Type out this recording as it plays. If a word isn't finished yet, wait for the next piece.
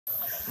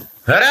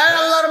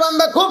আল্লাহর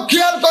বান্দা খুব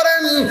খেয়াল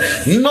করেন,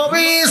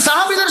 নবী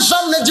সাহাবীদের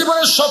সামনে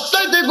জীবনের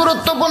সবচাইতে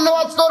গুরুত্বপূর্ণ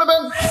ওয়াজ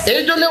করবেন।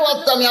 এই জন্য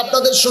ওয়াজটা আমি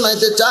আপনাদের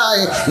শোনাইতে চাই।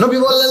 নবী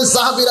বললেন,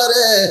 সাহাবীরা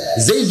রে,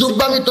 যেই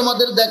জুব্বা আমি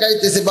তোমাদের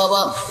দেখাইতেছি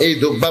বাবা, এই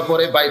জুব্বা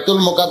পরে বাইতুল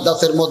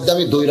মুকাদ্দাসের মধ্যে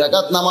আমি 2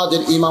 রাকাত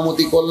নামাজের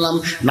ইমামতি করলাম।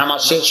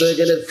 নামাজ শেষ হয়ে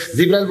গেলে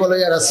জিবরাইল বলে,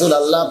 ইয়া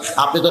রাসূলুল্লাহ,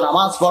 আপনি তো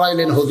নামাজ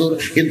পড়াইলেন হুজুর,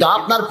 কিন্তু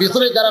আপনার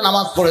পিছনে যারা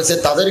নামাজ পড়েছে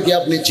তাদেরকে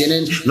আপনি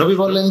চেনেন? নবী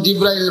বললেন,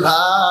 জিবরাইল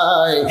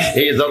ভাই,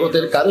 এই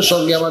জগতের কারোর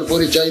সঙ্গে আমার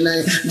পরিচয় নাই।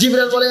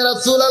 জিবরাইল বলে,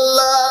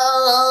 রাসূলুল্লাহ,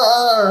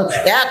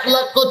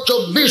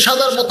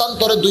 1,24,000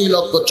 মতান্তরে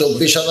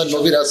 2,24,000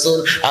 নবী রাসূল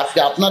আজকে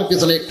আপনার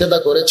পিছনে ইক্তেদা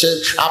করেছে।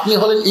 আপনি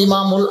হলেন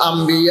ইমামুল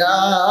আম্বিয়া,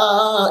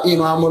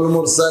 ইমামুল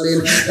মুরসালিন।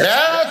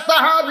 রে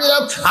সাহাবীরা,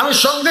 আমি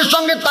সঙ্গে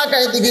সঙ্গে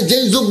তাকাই দেখি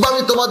যেই জুব্বা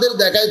আমি তোমাদের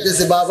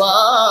দেখাইতেছি বাবা,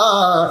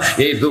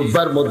 এই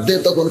জুব্বার মধ্যে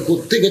তখন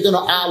কোত্থেকে যেন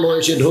আলো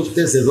এসে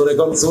ঢুকতেছে। জোরে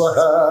কোন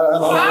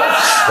সুবহানাল্লাহ।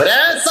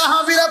 রে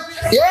সাহাবীরা,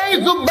 এই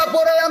জুব্বা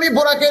পরে আমি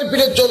বোরাকের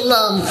পিঠে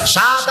চললাম,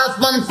 7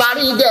 আসমান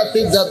পাড়ি দিয়ে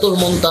সিদরাতুল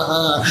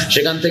মুনতাহা,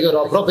 সেখান থেকে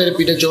রফরফের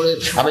পিঠে চড়ে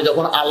আমি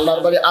যখন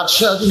আল্লাহর বাড়ি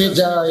আরশে আজিমে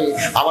যাই,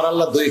 আমার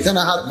আল্লাহ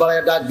 2খানা হাত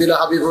বাড়ায় ডাক দিল,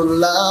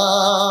 হাবিবুল্লাহ,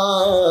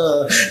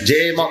 যে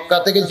মক্কা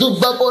থেকে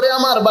জুব্বা পরে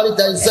আমার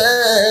বাড়িতে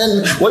আইছেন,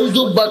 ওই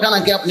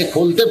জুব্বাখানাকে আপনি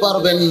খুলতে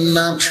পারবেন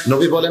না।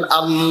 নবী বলেন,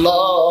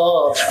 আল্লাহ,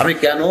 আমি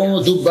কেন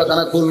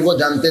জুব্বাখানা খুলবো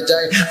জানতে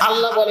চাই।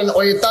 আল্লাহ বলেন,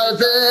 ওই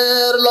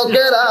তায়েফের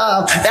লোকেরা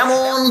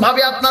এমন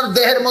ভাবে আপনার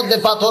দেহের মধ্যে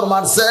পাথর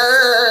মারছে,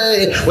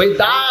 ওই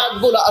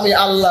দাগগুলো আমি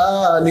আল্লাহ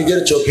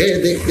নিজের চোখে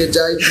দেখতে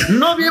চাই।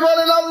 নবী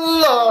বলেন,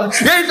 আল্লাহ,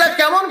 এইটা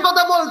কেমন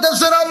কথা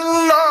বলতেছেন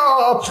আল্লাহ,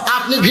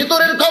 আপনি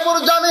ভিতরের খবর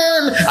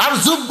জানেন, আর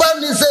জুব্বার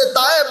নিচে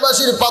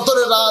তায়েফবাসীর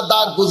পাথরের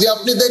দাগ বুঝি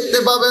আপনি দেখতে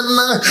পাবেন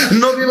না?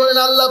 নবী বলেন,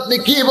 আল্লাহ, আপনি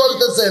কি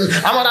বলতেছেন?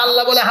 আমার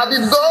আল্লাহ বলে,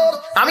 হাবিব গো,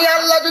 আমি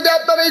আল্লাহ যদি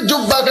আপনার এই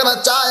জুব্বাখানা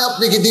চাই,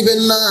 আপনি কি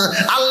দিবেন না?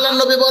 আল্লাহ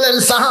নবী বলেন,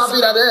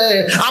 সাহাবীরা রে,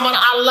 আমার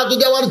আল্লাহ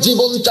যদি আমার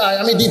জীবন চায়,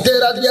 আমি দিতে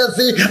রাজি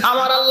আছি।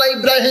 আমার আল্লাহ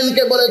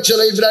ইব্রাহিমকে বলেছিল,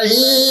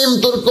 ইব্রাহিম,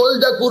 তোর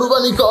কলজা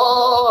কুরবানি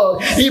কর।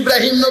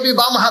 ইব্রাহিম নবী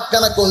বাম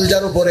হাতখানা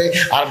কলজার উপরে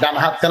আর ডান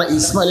হাতখানা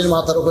ইসমাইলের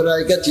মাথার উপরে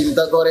রাখা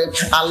চিন্তা করে,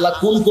 আল্লাহ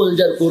কোন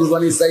কলজার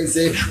কুরবানি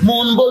চাইছে?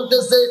 মন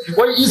বলতেছে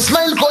ওই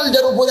ইসমাইল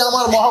কলজার উপরে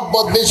আমার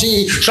মহব্বত বেশি।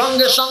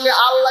 সঙ্গে সঙ্গে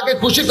আল্লাহকে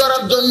খুশি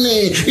করার জন্য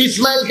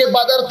ইসমাইলকে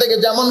বাজার থেকে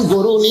যেমন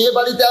গরু নিয়ে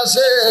বাড়িতে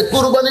আসে,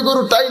 কুরবানি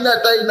গরু টাইনা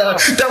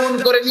তেমন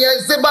করে নিয়ে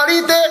আসছে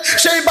বাড়িতে।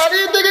 সেই বাড়ি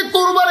থেকে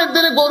কুরবানির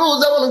দিনে গরু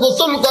যেমন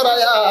গোসল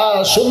করায়া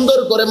সুন্দর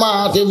করে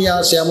মাঠে নিয়ে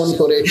আসে, এমন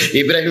করে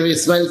ইব্রাহিম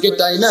ইসমাইলকে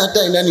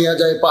টাইনা নিয়ে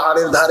যায়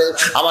পাহাড়ের ধারে।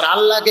 আমার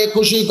আল্লাহকে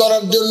খুশি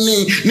করার জন্য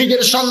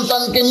নিজের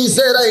সন্তানকে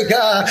নিচে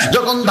রাইখা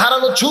যখন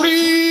ধারালো ছুরি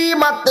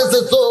মারতেছে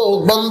চোখ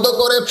বন্ধ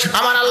করে,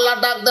 আমার আল্লাহ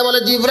ডাক দেয়, বলে,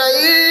 জিবরাইল,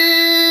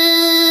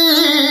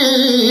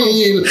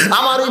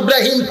 আমার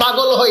ইব্রাহিম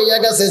পাগল হইয়া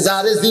গেছে,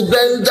 যারে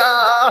জিবরাইল যা,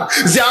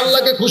 যে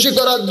আল্লাহকে খুশি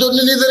করার জন্য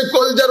নিজের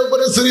কলজার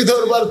উপরে ছুরি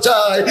ধরবার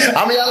চায়।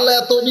 আমি আল্লাহ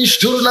এত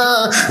নিষ্ঠুর না,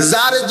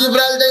 যারে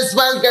জিবরাইল যা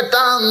ইসমাইলকে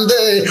টান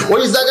দে,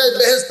 ওই জায়গায়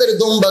বেহেশতের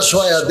দুম্বা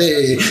শোয়া দে।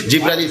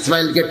 জিবরাইল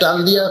ইসমাইলকে টান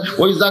দিয়া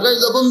ওই জায়গায়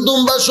যখন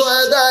দুম্বা শোয়া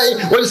দেয়,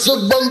 ওই চোখ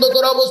বন্ধ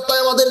করা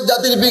অবস্থায় আমাদের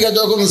জাতির পিতা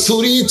যখন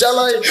ছুরি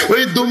চালায়,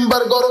 ওই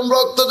দুম্বার গরম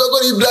রক্ত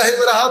যখন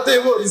ইব্রাহিমের হাতে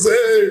পড়ছে,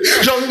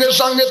 সঙ্গে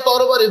সঙ্গে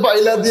তরবারি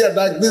পাইলা দিয়া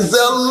ডাক দিছে,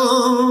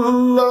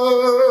 আল্লাহ।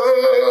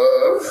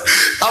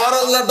 আমার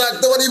আল্লাহ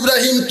ডাকতে বলে,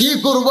 ইব্রাহিম, কি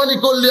কুরবানি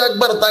করলি,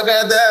 একবার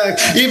তাকায় দেখ।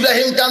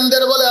 ইব্রাহিম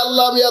কান্দের বলে,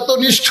 আল্লাহ, আমি এত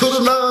নিষ্ঠুর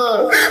না,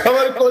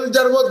 আমার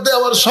কলজার মধ্যে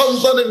আমার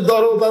সন্তানের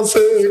দরদ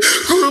আছে,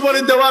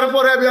 কুরবানি দেওয়ার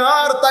পরে আমি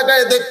আর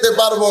তাকায় দেখতে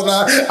পারবো না।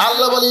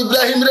 আল্লাহ বলে,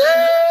 ইব্রাহিম রে,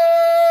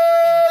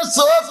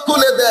 চোখ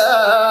খুলে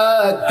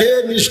দেখ, কে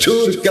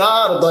নিষ্ঠুর,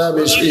 কার দয়া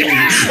বেশি।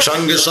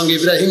 সঙ্গে সঙ্গে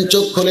ইব্রাহিম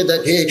চোখ খুলে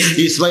দেখে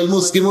ইসমাইল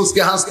মুস্কি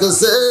মুস্কি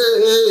হাসতেছে,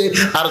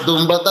 আর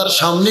দুম্বা তার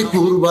সামনে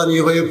কুরবানি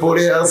হয়ে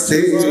পড়ে আছে।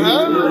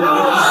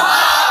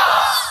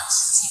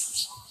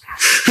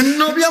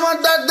 নবী আমার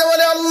ডাকতে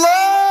বলে, আল্লাহ,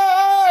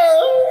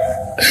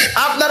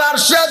 আপনার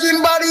আরশে আজিম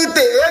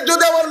বাড়িতে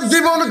যদি আমার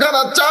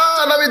জীবনখানা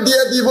চান আমি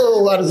দিয়ে দিব,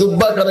 আর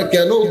জুব্বাখানা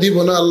কেন দিব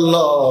না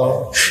আল্লাহ?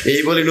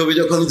 এই বলে নবী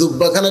যখন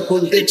জুব্বাখানা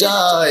খুলতে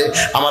চায়,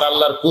 আমার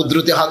আল্লাহর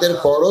কুদরতি হাতের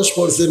পরশ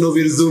পড়ছে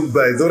নবীর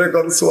জুব্বায়। জোরে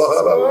কর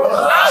সুবহানাল্লাহ।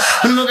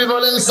 নবী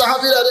বলেন,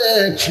 সাহাবীরা রে,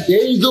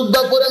 এই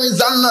জুব্বা পরে আমি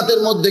জান্নাতের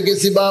মধ্যে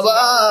গেছি বাবা,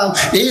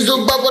 এই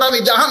জুব্বা পরে আমি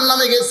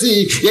জাহান্নামে গেছি,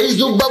 এই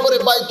জুব্বা পরে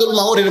বাইতুল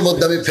মামুরের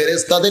মধ্যে আমি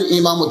ফেরেশতাদের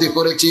ইমামতি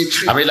করেছি,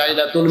 আমি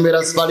লাইলাতুল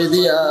মিরাজ পাড়ি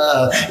দিয়া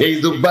এই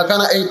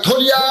জুব্বাখানা এই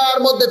থলিয়ার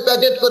মধ্যে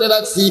প্যাকেট করে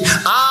রাখছি,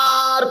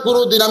 আর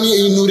কোনোদিন আমি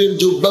এই নূরের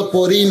জুব্বা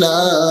পরি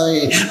নাই।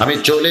 আমি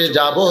চলে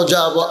যাব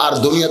আর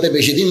দুনিয়াতে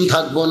বেশি দিন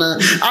থাকবো না।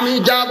 আমি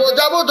যাব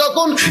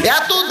যখন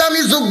এত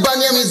দামি জুব্বা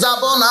নিয়ে আমি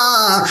যাব না,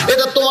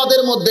 এটা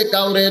তোমাদের মধ্যে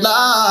কাউরে না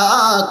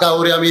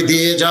কাউরে আমি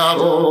দিয়ে যাব।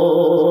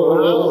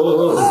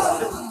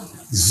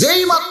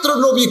 যেই মাত্র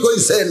নবী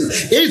কইছেন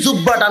এই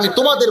জুব্বাটা আমি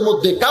তোমাদের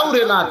মধ্যে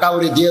কাউরে না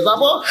কাউরে দিয়ে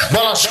যাব,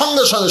 বলার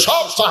সঙ্গে সঙ্গে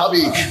সব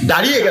সাহাবী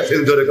দাঁড়িয়ে গেছেন।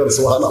 জোরে করে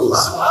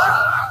সুবহানাল্লাহ।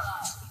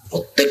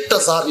 প্রত্যেকটা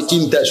সাহাবী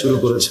চিন্তা শুরু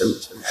করেছেন,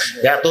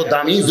 এত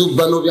দামি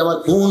জুব্বা নবী আমার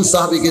কোন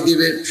সাহাবীকে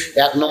দিবে?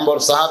 1 নম্বর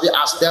সাহাবী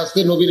আস্তে আস্তে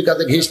নবীর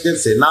কাছে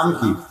ঘেঁষতেছে, নাম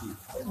কি?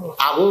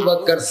 আবু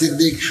বকর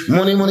সিদ্দিক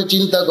মনে মনে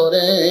চিন্তা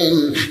করেন,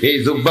 এই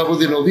জুব্বা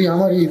বুঝি নবী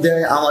আমারই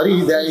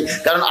দেয়।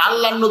 কারণ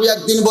আল্লাহর নবী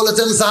একদিন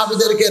বলেছেন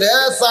সাহাবীদেরকে, রে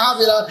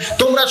সাহাবীরা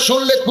তোমরা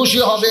শুনলে খুশি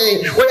হবে,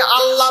 ওই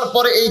আল্লাহর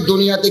পরে এই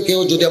দুনিয়াতে কেউ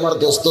যদি আমার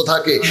দোস্ত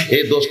থাকে,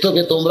 এই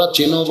দোস্তকে তোমরা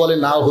চিনো? বলে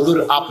না হুজুর,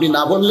 আপনি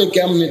না বললে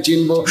কেমনে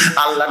চিনবো?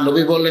 আল্লাহর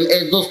নবী বললেন,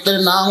 এই দোস্তের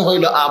নাম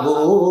হইল আবু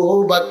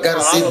বকর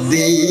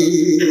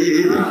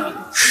সিদ্দিক।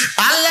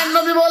 আল্লাহর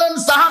নবী বলেন,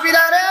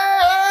 সাহাবীরা রে,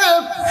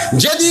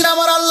 যেদিন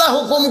আমার আল্লাহ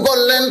হুকুম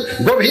করলেন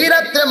গভীর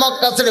রাত্রে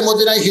মক্কা ছেড়ে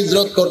মদিনায়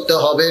হিজরত করতে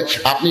হবে,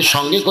 আপনি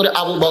সঙ্গে করে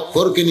আবু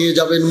বকরকে নিয়ে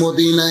যাবেন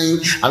মদিনায়।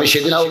 আমি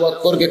সেদিন আবু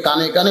বকরকে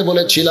কানে কানে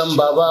বলেছিলাম,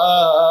 বাবা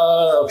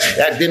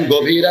একদিন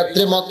গভীর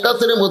রাত্রে মক্কা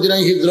ছেড়ে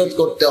মদিনায় হিজরত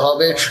করতে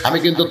হবে, আমি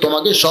কিন্তু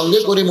তোমাকে সঙ্গে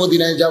করে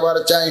মদিনায় যাবার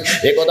চাই।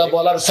 একথা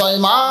বলার 6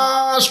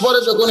 মাস পরে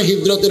যখন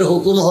হিজরতের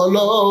হুকুম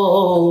হলো,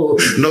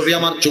 নবী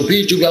আমার চুপি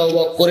চুপি আবু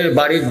বকরের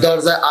বাড়ির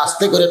দরজায়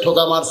আস্তে করে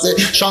ঠোকা মারছে,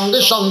 সঙ্গে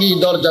সঙ্গেই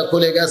দরজা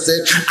খুলে গেছে।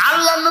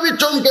 আল্লাহর নবী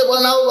চমকে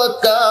বলেন, আবু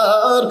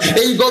বকর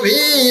এই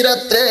গভীর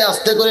রাত্রে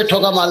আস্তে করে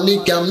ঠোকা মারলি,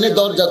 কেমনে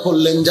দরজা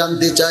খুললেন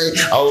জানতে চাই।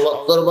 আবু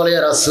বকর বলে,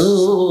 ইয়া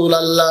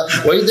রাসূলুল্লাহ,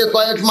 ওই যে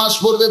কয়েক মাস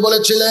পূর্বে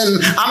বলেছিলেন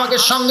আমাকে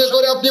সঙ্গে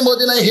করে আপনি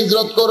মদিনায়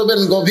হিজরত করবেন,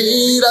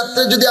 গভীর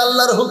রাত্রে যদি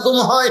আল্লাহর হুকুম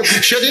হয়,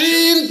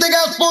 সেদিন থেকে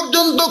আজ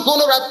পর্যন্ত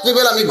কোনো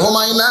রাত্রিবেলা আমি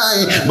ঘুমাই নাই,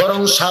 বরং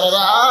সারা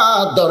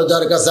রাত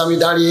দরজার কাছে আমি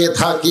দাঁড়িয়ে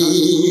থাকি।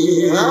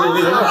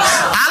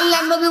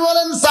 আল্লাহর নবী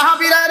বলেন,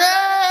 সাহাবীরা রে,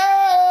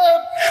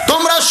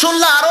 তোমরা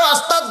শুনলে আরো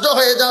আশ্চর্য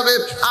হয়ে যাবে,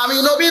 আমি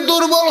নবী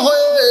দুর্বল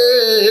হয়ে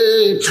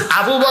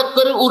আবু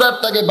বকরের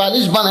উরাতটাকে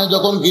বালিশ বানায়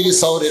যখন গিরি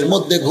শহরের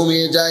মধ্যে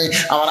ঘুমিয়ে যায়,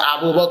 আমার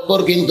আবু বকর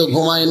কিন্তু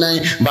ঘুমায় নাই।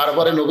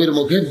 বারবারে নবীর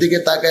মুখের দিকে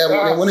তাকায়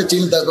মনে মনে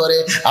চিন্তা করে,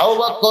 আবু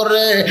বকর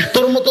রে,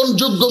 তোর মতন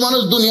যোগ্য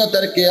মানুষ দুনিয়াতে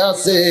আর কে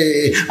আছে?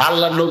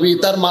 আল্লাহ নবী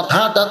তার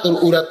মাথাটা তোর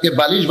উরাতকে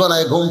বালিশ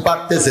বানায় ঘুম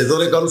পাড়তেছে।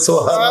 জোরে কোন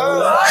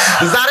সুবহানাল্লাহ।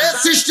 যারে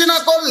সৃষ্টি না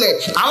করলে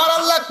আমার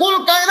আল্লাহ কুল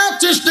কায়নাত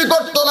সৃষ্টি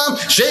করতো না,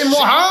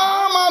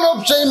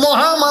 সেই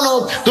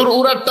মহামানব তোর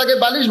উরাতটাকে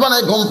বালিশ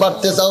বানায় ঘুম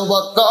পাড়তেছে। আবু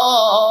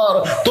বকর,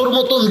 তোর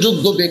মতন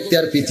যোগ্য ব্যক্তি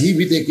আর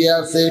পৃথিবীতে কে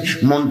আছে?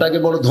 মনটাকে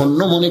বড় ধন্য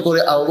মনে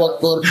করে আবু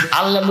বকর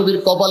আল্লাহ নবীর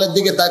কপালের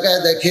দিকে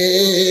তাকায় দেখে,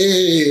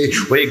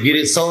 ওই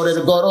গিরি শহরের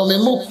গরমে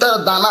মুক্তার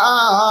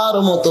দানার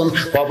মতন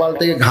কপাল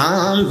থেকে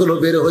ঘাম গুলো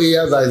বের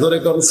হইয়া যায়। ধরে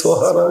কোন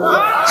সুবহানাল্লাহ।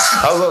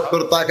 আবু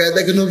বকর তাকায়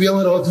দেখে নবী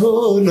আমার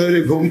অধৈর্য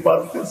ঘুম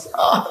পাড়তেছে।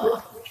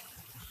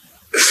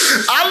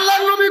 আল্লাহ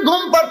নবী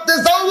ঘুম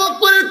পাড়তেছে, আবু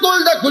বকরের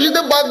কলটা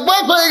খুশিতে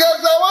বাকবাক হয়ে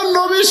গেছে, আমার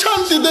নবী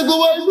শান্তিতে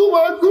ঘুমায়।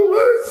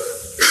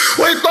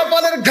 ওই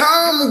কপালের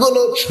ঘাম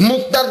গুলো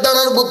মুক্তার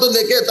দানার মতো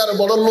দেখে তার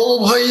বড় লোভ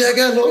হইয়া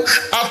গেল।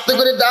 আস্তে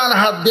করে ডান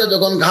হাত দিয়ে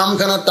যখন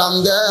ঘামখানা টান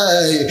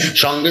দেয়,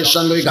 সঙ্গে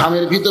সঙ্গে ওই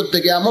ঘামের ভিতর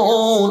থেকে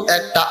এমন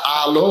একটা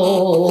আলো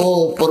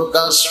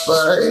প্রকাশ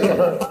পায়।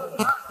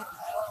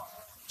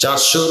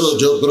 400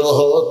 রোজ গ্রহ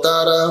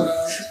তারা,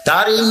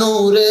 তারি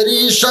নূরের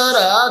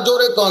ইশারা।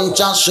 জোরে কোন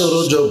 400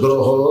 রোজ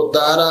গ্রহ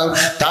তারা,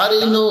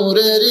 তারি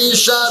নূরের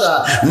ইশারা।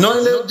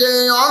 নইলে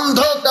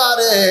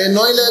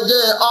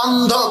যে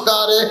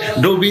অন্ধকারে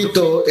ডুবিত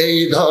এই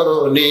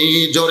ধরনী।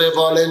 জোরে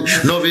বলেন,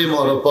 নবী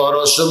মোর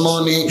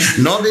পরশমণি,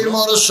 নবী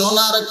মোর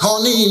সোনার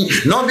খনি,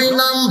 নবী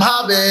নাম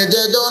ভাবে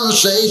যে জন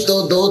সেই তো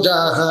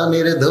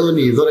দোজাহানের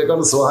ধনী। জোরে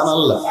কোন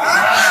সুবহানাল্লাহ।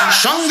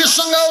 সঙ্গে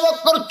সঙ্গে আবু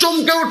বকর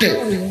চমকে উঠে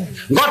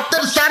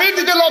গর্তের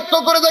চারিদিকে লক্ষ্য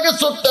করে দেখে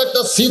ছোট্ট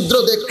একটা ছিদ্র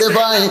দেখতে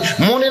পায়।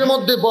 মনের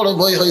মধ্যে বড়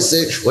ভয় হয়েছে,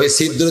 ওই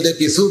ছিদ্র দিয়ে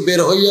কিছু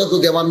বের হইয়া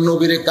যদি আমার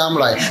নবীরে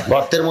কামড়ায়।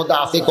 গর্তের মধ্যে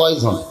আছে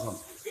কয়জন?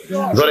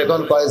 ধরে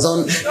কোন কয়জন?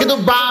 কিন্তু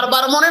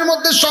বারবার মনের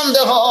মধ্যে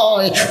সন্দেহ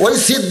হয়, ওই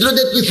ছিদ্র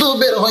দিয়ে কিছু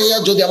বের হইয়া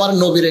যদি আমার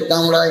নবীরে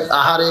কামড়ায়।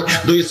 আহারে,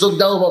 2 চোখ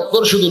দাও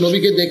বকর শুধু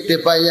নবীকে দেখতে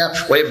পাইয়া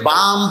ওই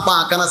বাম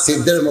পাখানা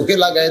ছিদ্রের মুখে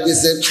লাগাই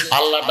দিছে।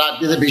 আল্লাহ ডাক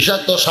দিতে,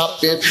 বিষাক্ত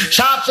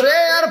সাপ রে,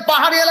 আর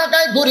পাহাড়ি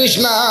এলাকায় ঘুরিস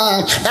না।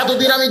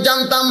 এতদিন আমি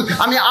জানতাম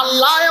আমি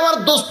আল্লাহ আমার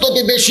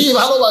দোস্তকে বেশি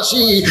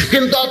ভালোবাসি,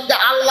 কিন্তু আজকে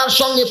আল্লাহর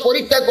সঙ্গে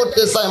পরীক্ষা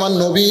করতে চাই আমার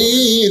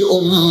নবীর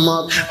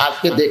উম্মত।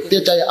 আজকে দেখতে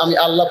চাই আমি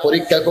আল্লাহ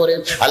পরীক্ষা করে।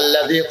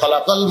 আল্লাযী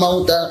খালাকাল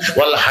মাউতা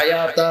ওয়াল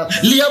হায়াতা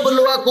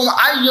লিয়াবলুয়াকুম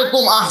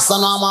আইয়ুকুম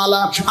আহসানু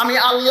আমালা। আমি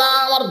আল্লাহ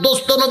আমার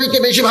দোস্ত নবীকে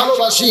বেশি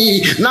ভালোবাসি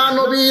না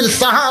নবীর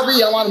সাহাবী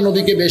আমার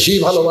নবীকে বেশি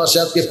ভালোবাসে।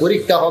 আজকে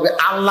পরীক্ষা হবে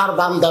আল্লাহর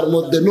বান্দার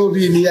মধ্যে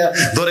নবী নিয়ে।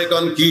 ধরে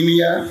কোন কি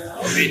নিয়ে?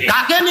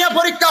 কাকে নিয়ে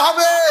পরীক্ষা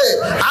হবে?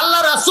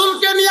 আল্লাহ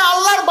রাসূলকে নিয়ে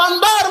আল্লাহর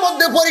বান্দার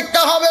মধ্যে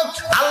পরীক্ষা হবে।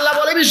 আল্লাহ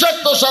বলে,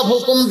 বিষাক্ত সাপ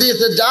হুকুম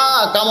দিয়েছে, যা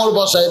কামড়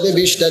বসায় দে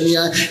 20টা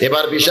নিয়ে।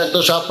 এবার বিষাক্ত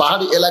সাপ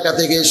পাহাড়ি এলাকা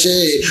থেকে এসে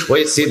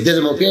ওই ছিদ্রের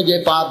মুখে যে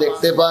পা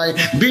দেখতে পায়,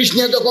 বিষ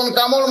নিয়ে যখন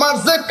কামড়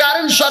মারছে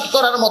কারেন্ট শর্ট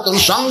করার মতন,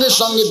 সঙ্গে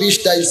সঙ্গে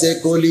বিষটা এসে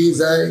কলি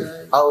যায়।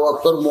 আবু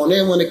বকর মনে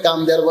মনে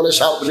কান্দে আর বলে,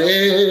 সাপ রে,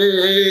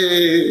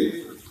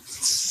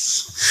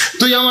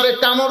 তুই আমারে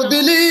কামড়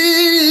দিলি,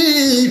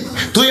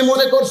 তুই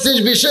মনে করছিস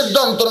বিষের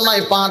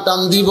যন্ত্রণায় পা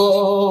টান দিব,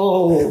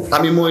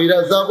 আমি মইরা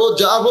যাব,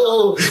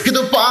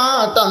 কিন্তু পা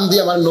টান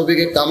দিয়ে আমার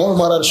নবীকে কামড়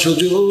মারার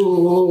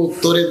সুযোগ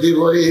তোরে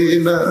দিবই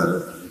না।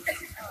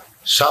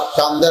 সাপ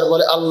কান্দার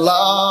বলে,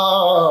 আল্লাহ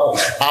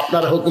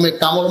আপনার হুকুমে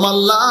কামড়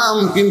মারলাম,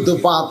 কিন্তু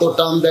পা তো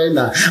টান দেয়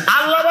না।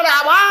 আল্লাহ বলে,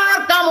 আবার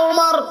কামড়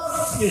মার।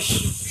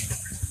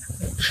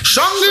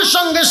 সঙ্গে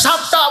সঙ্গে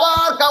সাপটা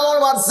আবার কামড়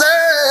মারছে।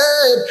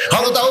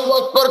 হযরত আবু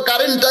বকর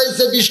কারেন্ট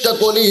আইছে, বিষটা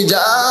কলি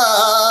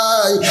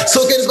যায়,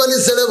 চোখের পানি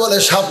ছেড়ে বলে,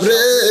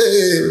 সাপরে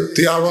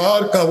তুই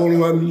আবার কামড়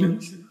মারলি,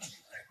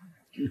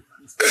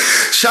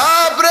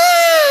 সাপরে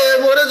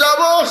মরে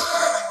যাব,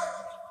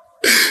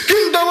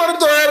 কিন্তু আমার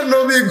দয়ার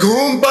নবী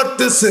ঘুম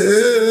পাড়তেছে,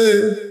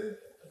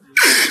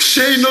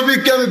 সেই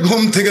নবীকে আমি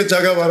ঘুম থেকে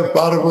জাগাবার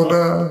পারবো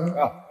না।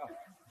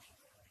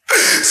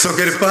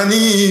 চোখের পানি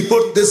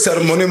পড়তেছে আর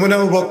মনে মনে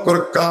আবু বকর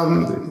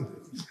কান্দে।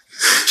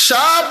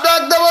 সাপ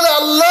ডাকতে বলে,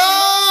 আল্লাহ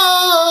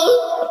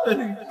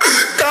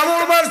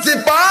কামড় মারছি,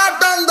 পা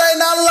টান দেয়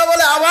না। আল্লাহ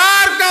বলে,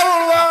 আবার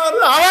কামড় মার,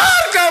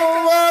 আবার কামড়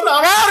মার,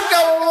 আবার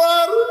কামড়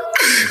মার।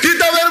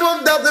 কিতাবের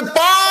মধ্যে আছে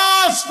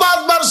 5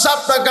 বার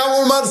সাপটা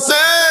কামড়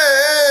মারছে।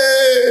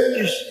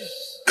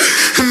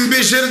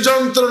 বিষের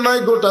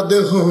যন্ত্রণায় গোটা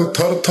দেহ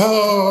থর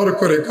থর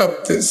করে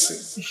কাঁপতেছে।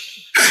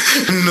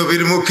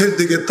 নবীর মুখের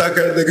দিকে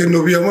তাকায় দেখে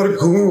নবী আমার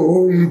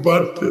ঘুম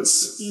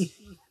পাড়তেছে।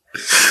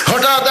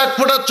 হঠাৎ এক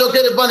ফোঁটা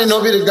চোখের পানি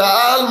নবীর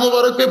গাল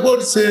মোবারকে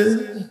পড়ছে।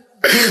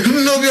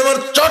 নবী আমার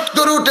চট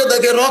করে উঠে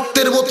দেখে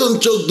রক্তের মতন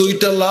চোখ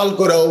দুইটা লাল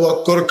করে আবু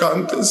বকর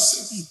কাঁদতেছে।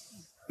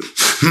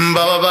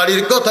 বাবা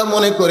বাড়ির কথা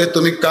মনে করে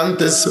তুমি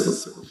কাঁদতেছো,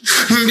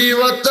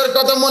 বিবাচ্চার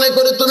কথা মনে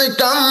করে তুমি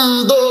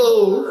কান্দো।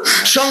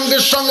 সঙ্গে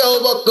সঙ্গে আবু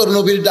বকর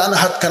নবীর ডান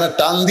হাতখানা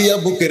টান দিয়া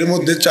বুকের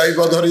মধ্যে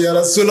চাইবা ধরে, ইয়া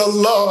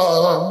রাসূলুল্লাহ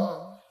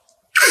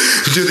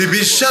যদি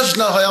বিশ্বাস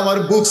না হয় আমার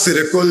বুক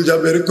ছিঁড়ে কলজা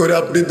বের করে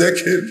আপনি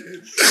দেখেন,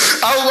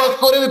 আবু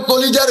বকরের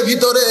কলিজার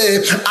ভিতরে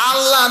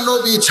আল্লাহ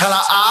নবী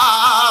ছাড়া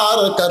আর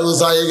কারো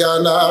জায়গা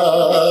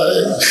নাই।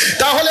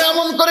 তাহলে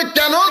এমন করে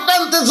কেন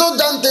কাঁদতেছো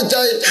জানতে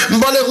চাই।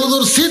 বলে,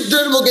 হুজুর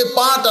ছিদ্রের মুখে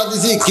পাটা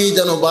দিছি, কি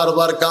যেন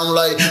বারবার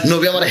কামড়ায়।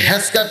 নবী আমার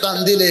হ্যাঁচকা টান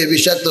দিলে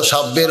বিষাক্ত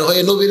সাপ বের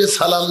হয়ে নবীর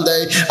সালাম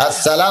দেয়,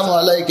 আসসালামু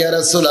আলাইকা ইয়া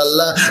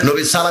রাসূলুল্লাহ।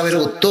 নবী সালামের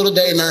উত্তর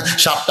দেয় না।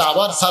 সাপটা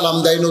আবার সালাম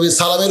দেয়, নবী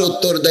সালামের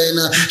উত্তর দেয়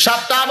না।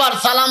 সাপটা আবার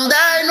সালাম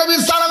দেয়, নবী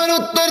সালামের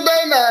উত্তর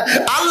দেয় না।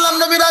 আল্লাহ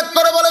নবী রাগ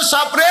করে বলে,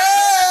 সাপরে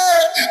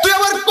তুই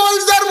আমার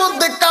কলজার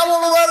মধ্যে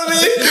কামড়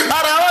মারবি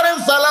আর আমারে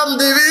সালাম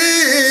দিবি,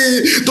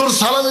 তোর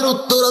সালামের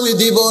উত্তর আমি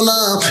দিব না।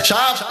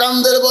 সাপ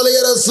কান্দের বলে,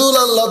 ইয়া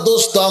রাসূলুল্লাহ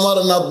দোষ তো আমার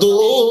না,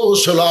 দোষ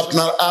হলো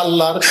আপনার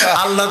আল্লাহর।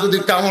 আল্লাহ যদি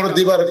কামড়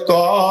দিবার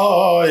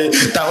কয়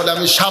তাহলে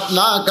আমি সাপ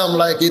না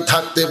কামড়ায় কি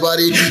থাকতে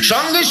পারি।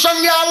 সঙ্গে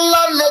সঙ্গে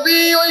আল্লাহর নবী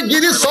ওই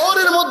গিরি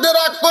শহরের মধ্যে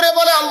রাগ করে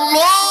বলে,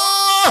 আল্লাহ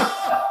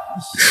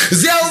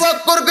যে আবু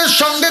বকরকে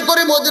সঙ্গে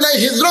করে মদিনায়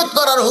হিজরত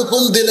করার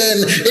হুকুম দিলেন,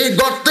 এই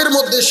গর্তের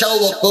মধ্যে আবু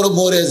বকর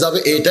মরে যাবে,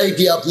 এটাই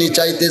কি আপনি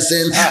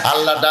চাইতেছেন?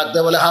 আল্লাহ ডাকতে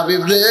বলে,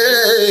 হাবিব রে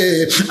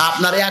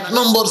আপনার 1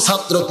 নম্বর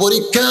ছাত্র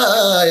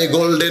পরীক্ষায়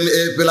গোল্ডেন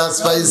A+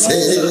 পাইছে।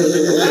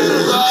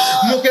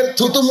 মুখের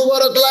থুতু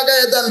মুবারক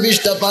লাগায় দেন,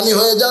 20টা পানি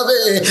হয়ে যাবে।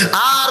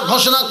 আর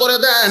ঘোষণা করে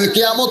দেন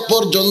কিয়ামত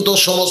পর্যন্ত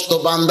সমস্ত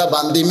বান্দা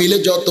বান্দি মিলে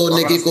যত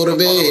নেকি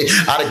করবে,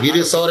 আর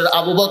গিরি শহরের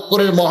আবু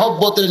বকরের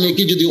মহব্বতের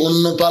নেকি যদি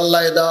অন্য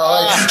পাল্লায় দেওয়া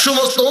হয়,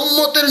 সমস্ত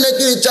উম্মতের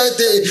নেকির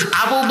চাইতে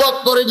আবু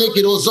বকরের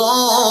নেকির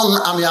ওজন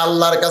আমি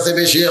আল্লাহর কাছে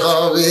বেশি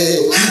হবে।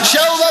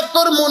 আবু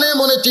বকর মনে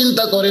মনে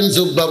চিন্তা করেন,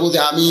 জুব্বা বুঝি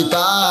আমি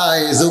পাই,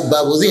 জুব্বা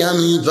বুঝি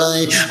আমি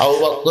পাই। আবু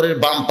বকরের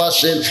বাম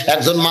পাশে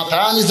একজন মাথা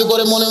নিচু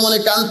করে মনে মনে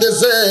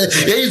কাঁদতেছে,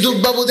 এই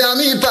জুব্বা বুঝি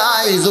আমি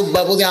পাই,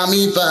 জুব্বা বুঝি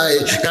আমি পাই।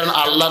 কারণ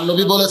আল্লাহর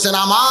নবী বলেছেন,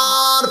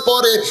 আমার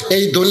পরে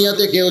এই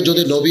দুনিয়াতে কেউ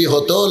যদি নবী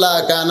হতো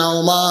লাকানা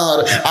উমর,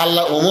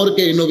 আল্লাহ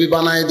ওমরকে নবী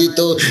বানায় দিত।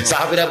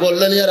 সাহাবীরা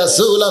বললেন, ইয়া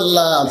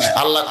রাসূলুল্লাহ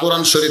আল্লাহ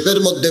কোরআন শরীফের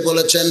মধ্যে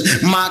বলেছেন,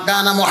 মা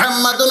কানা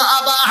মুহাম্মাদুন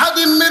আবা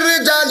আহাদিম মির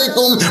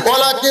রিজালিকুম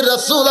ওয়ালাকিন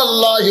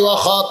রাসূলুল্লাহি ওয়া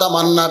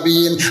খাতামান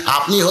নাবিয়িন।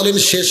 আপনি হলেন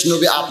শেষ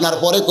নবী, আপনার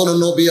পরে কোন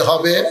নবী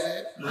হবে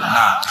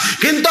না।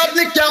 কিন্তু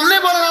আপনি কেমনে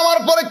বলেন আমার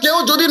পরে কেউ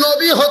যদি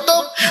নবী হতো?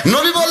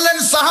 নবী বললেন,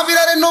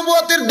 সাহাবীরা রে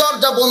নবুয়তের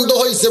দরজা বন্ধ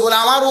হয়েছে বলে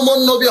আমার উমর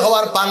নবী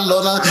হওয়ার পারলো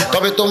না।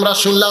 তবে তোমরা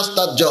শুনলে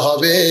আশ্চর্য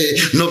হবে,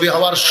 নবী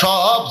হওয়ার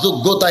সব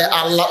যোগ্যতায়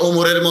আল্লাহ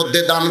উমরের মধ্যে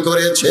দান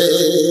করেছে।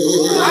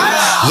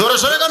 জোরে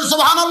সোরে বলেন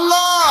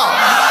সুবহানাল্লাহ।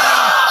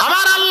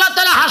 আমার আল্লাহ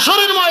তাআলা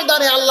হাসরের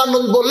ময়দানে, আল্লাহ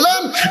নবী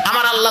বললেন,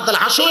 আমার আল্লাহ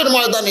তাআলা হাসরের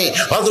ময়দানে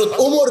হযরত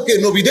ওমরকে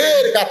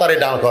নবীদের কাতারে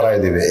দাঁড় করায়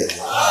দিবে।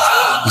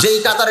 যেই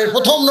কাতারের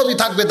প্রথম নবী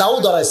থাকবে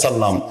দাউদ আলাইহিস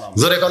সালাম।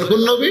 জোরে কোন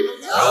কোন নবী?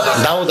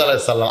 দাউদ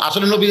আলাইহিস সালাম।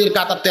 আসলে নবীদের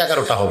কাতার তো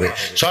 11টা হবে,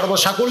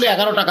 সর্বসাকুল্যে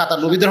 11টা কাতার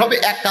নবীদের হবে।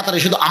 এক কাতারে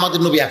শুধু আমাদের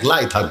নবী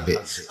একলাই থাকবে,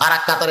 আর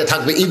এক কাতারে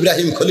থাকবে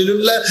ইব্রাহিম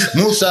খলিলুল্লাহ,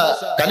 মুসা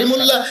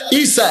কালিমুল্লাহ,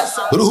 ঈসা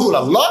রুহুল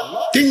আল্লাহ,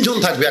 3 জন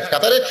থাকবে এক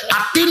কাতারে।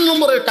 আর 3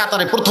 নম্বরের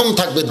কাতারে প্রথম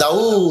থাকবে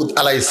দাউদ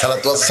আলাইহিস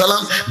সালাতু ওয়াস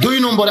সালাম, 2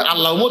 নম্বরে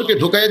আল্লাহ ওমরকে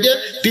ঢুকাই দিয়ে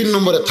 3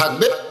 নম্বরে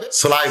থাকবে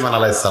সুলাইমান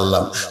আলাইহিস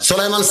সালাম।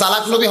 সুলাইমান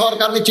চালাক নবী হওয়ার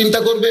কারণে চিন্তা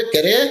করবে,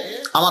 কে রে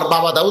আমার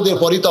বাবা দাউদের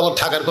পরই তো আমার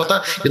থাকার কথা,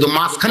 কিন্তু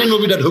মাঝখানে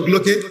নবীটা ঢুকলো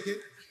কে?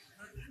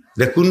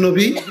 দেখুন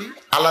নবী,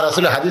 আল্লাহ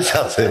রাসূলের হাদিসে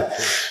আছে,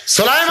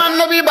 সুলাইমান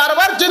নবী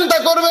বারবার চিন্তা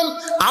করবেন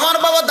আমার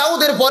বাবা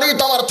দাউদের পরেই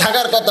তো আমার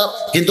থাকার কথা,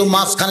 কিন্তু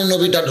মাঝখানে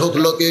নবীটা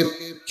ঢুকলো কে?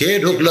 কে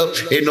ঢুকলো,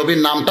 এই নবীর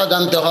নামটা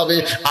জানতে হবে।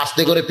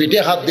 আস্তে করে পিঠে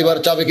হাত দিবার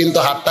চাবে, কিন্তু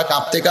হাতটা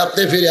কাঁপতে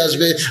কাঁপতে ফিরে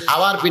আসবে।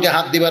 আবার পিঠে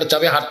হাত দিবার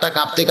চাবে, হাতটা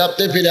কাঁপতে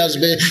কাঁপতে ফিরে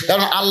আসবে।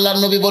 কারণ আল্লাহর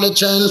নবী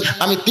বলেছেন,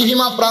 আমি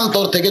তিহিমা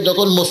প্রান্তর থেকে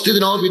যখন মসজিদ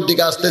নববীর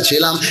দিকে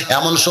আসতেছিলাম,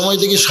 এমন সময়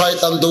দেখি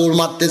শয়তান দৌড়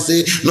মারতেছে।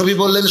 নবী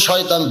বললেন,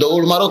 শয়তান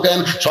দৌড় মারো কেন?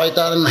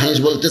 শয়তান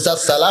বলতেছে,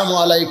 আসসালামু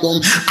আলাইকুম।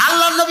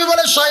 আল্লাহর নবী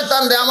বলে,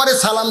 শয়তান রে আমারে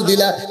সালাম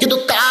দিলা, কিন্তু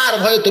কার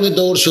ভয়ে তুমি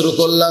দৌড় শুরু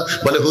করলা?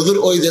 বলে, হুজুর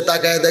ওই যে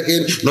তাকায়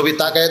দেখেন। নবী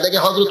তাকায় দেখে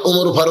হযরত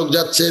ওমর ফারুক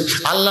যাচ্ছে।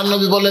 আল্লাহর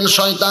নবী বললেন,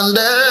 শয়তান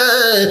রে,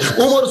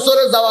 ওমর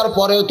চলে যাওয়ার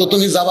পরেও তো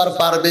তুমি যাবার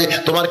পারবে,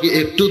 তোমার কি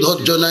একটু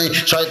ধৈর্য নাই?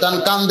 শয়তান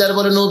কান্দের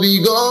বলে, নবী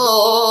গো,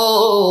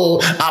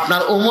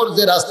 আপনার ওমর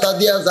যে রাস্তা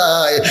দিয়া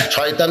যায়,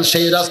 শয়তান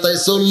সেই রাস্তায়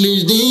 40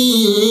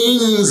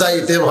 দিন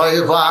যাইতে ভয়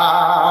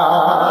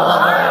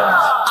পায়।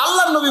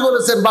 আল্লাহর নবী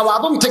বলেছেন, বাবা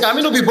আদম থেকে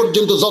আমি নবী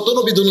পর্যন্ত যত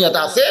নবী দুনিয়াতে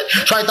আছে,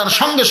 শয়তান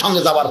সঙ্গে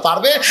সঙ্গে যাবার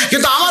পারবে,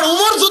 কিন্তু আমার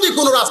ওমর যদি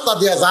কোনো রাস্তা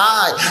দিয়া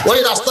যায়, ওই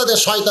রাস্তা দিয়ে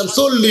শয়তান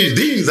 40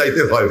 দিন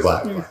যাইতে ভয়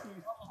পায়।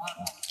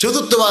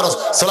 চতুর্থবার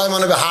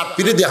সুলাইমান নবী হাত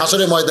পিড়ে দিয়ে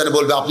হাসরের ময়দানে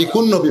বলবে, আপনি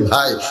কোন নবী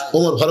ভাই?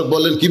 ওমর ফারুক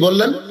বললেন, কি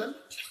বললেন?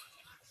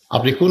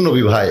 আপনি কোন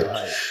নবী ভাই?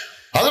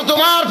 হযরত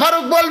ওমর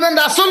ফারুক বলবেন,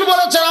 রাসূল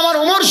বলেছেন। আমার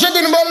ওমর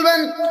সেদিন বলবেন,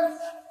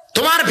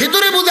 তোমার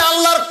ভিতরে বুঝি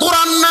আল্লাহর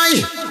কোরআন নাই?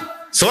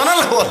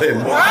 সুবহানাল্লাহ বলেন।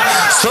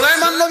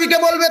 সুলাইমান নবীকে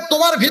বলবে,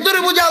 তোমার ভিতরে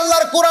বুঝি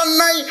আল্লাহর কোরআন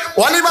নাই?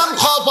 ওয়ালিমান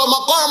খাফা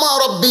মাকামা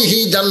রাব্বিহি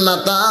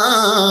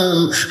জান্নাতান।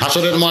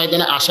 হাসরের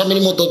ময়দানে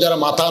আসামির মতো যারা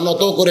মাথা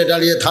নত করে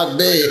দাঁড়িয়ে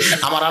থাকবে,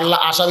 আমার আল্লাহ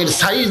আসামির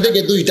সাইজ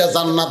দেখে 2টা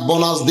জান্নাত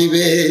বোনাস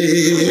দিবে।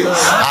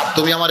 আর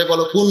তুমি আমারে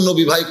বলো, কোন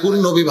নবী ভাই? কোন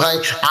নবী ভাই?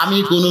 আমি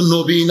কোন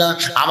নবী না,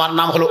 আমার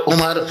নাম হলো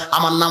উমর,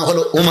 আমার নাম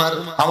হলো উমর,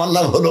 আমার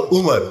নাম হলো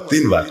উমর।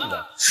 3বার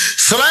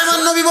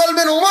সুলাইমান নবী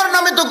বলবেন, উমর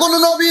নামে তো কোনো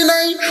নবী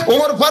নাই।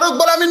 ওমর ফারুক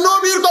বলে, আমি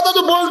নবীর কথা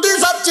তো বলতেই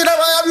চাচ্ছি না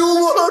ভাই, আমি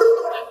উমর।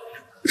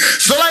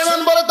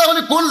 সুলাইমান বলে,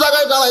 তাহলে কোন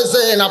জায়গায়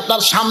দাঁড়াইছেন?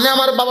 আপনার সামনে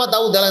আমার বাবা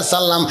দাউদ আলাইহিস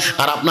সালাম,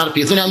 আর আপনার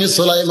পিছনে আমি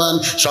সুলাইমান।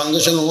 সঙ্গে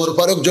সঙ্গে ওমর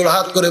ফারুক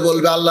জোড়হাত করে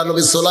বলবে, আল্লাহ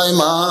নবী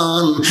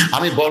সুলাইমান,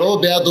 আমি বড়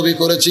বেয়াদবি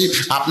করেছি,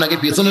 আপনাকে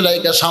পিছনে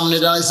রাইখা সামনে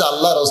দাঁড়াইছে,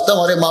 আল্লাহর রাস্তা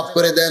আমারে মাফ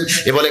করে দেন।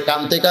 এ বলে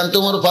কাঁদতে কাঁদতে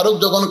ওমর ফারুক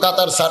যখন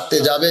কাতার ছাড়তে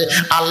যাবে,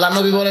 আল্লাহ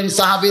নবী বলেন,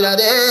 সাহাবীরা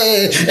রে,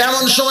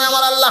 এমন সময়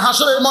আমার আল্লাহ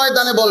হাসরের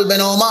ময়দানে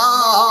বলবেন,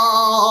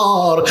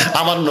 ওমর,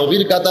 আমার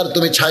নবীর কাতার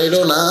তুমি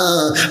ছাইরো না।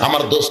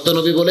 আমার দোস্ত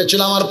নবী বলেছিল,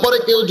 আমার পরে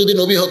কেউ যদি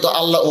নবী হতো,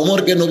 আল্লাহ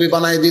ওমরকে নবী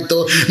বানাই দিত।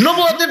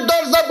 নবুয়তের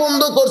দরজা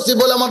বন্ধ করছি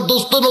বলে আমার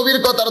দোস্ত নবীর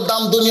কথার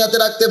দাম দুনিয়াতে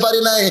রাখতে পারি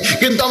নাই,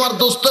 কিন্তু আমার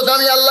দোস্তকে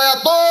আমি আল্লাহ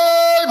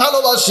এতই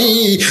ভালোবাসি,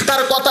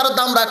 তার কথার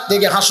দাম রাখতে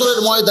গিয়ে হাসরের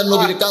ময়দান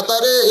নবীর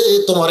কাতারে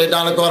তোমারে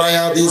দাঁড়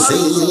করাইয়া দিছি।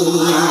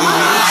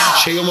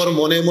 সেই ওমর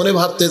মনে মনে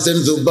ভাবতেছেন,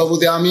 জুব্বা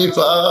বুঝে আমি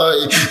পাই,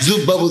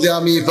 জুব্বা বুঝে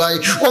আমি পাই।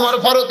 ওমর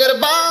ফারুকের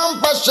বাম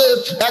পাশে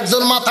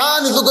একজন মাথা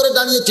নিচু করে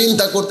দাঁড়িয়ে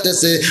চিন্তা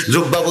করতেছে,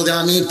 জুব্বা বুঝে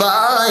আমি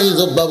পাই,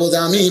 জুব্বা বুঝে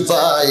আমি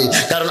পাই,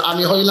 কারণ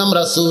আমি হইলাম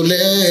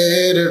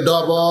রাসূলের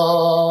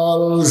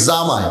ডবল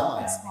জামাই।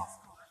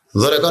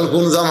 জোরে কোন,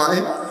 কোন জামাই?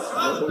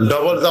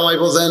 ডবল জামাই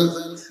বোঝেন?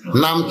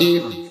 নাম কি?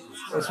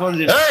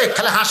 এই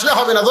খালি হাসলে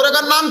হবে না, জোরে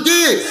কোন, নাম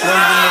কি?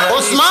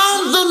 ওসমান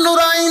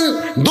যুন্নুরাইন,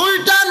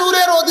 2টা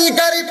নূরের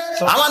অধিকারী।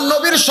 আমার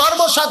নবীর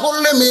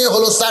সর্বসাকুল্যে মেয়ে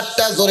হলো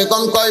 4টা। জোরে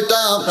কোন,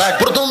 কয়টা?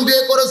 প্রথম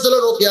বিয়ে করেছিল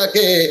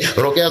রোকেয়াকে,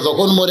 রোকেয়া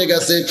যখন মরে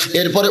গেছে,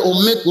 এরপরে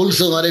উম্মে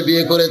কুলসুমারে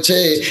বিয়ে করেছে।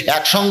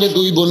 একসঙ্গে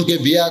 2 বোনকে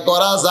বিয়ে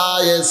করা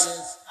জায়েজ।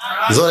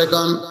 জোরে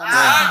কোন।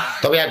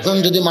 তবে একজন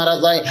যদি মারা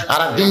যায় আর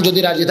একজন যদি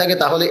রাজি থাকে,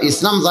 তাহলে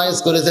ইসলাম জায়েজ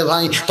করেছে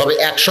ভাই। তবে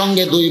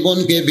একসঙ্গে 2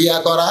 বোনকে বিয়ে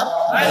করা,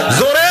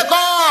 জোরে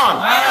কোন,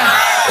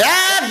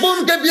 এক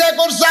বোনকে বিয়ে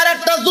করছে আর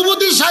একটা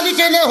যুবতী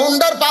শালীকে নিয়ে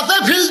হুন্ডার পাশে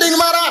ফিল্ডিং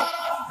মারা,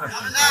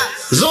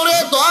 জোরে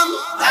কোন।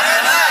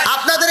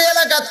 আপনাদের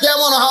এলাকায়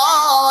কেমন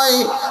হয়?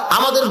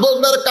 আমাদের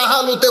বগুড়ার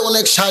কাহালুতে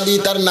অনেক শালী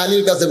তার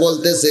নানির কাছে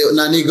বলতেছে,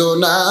 নানি গো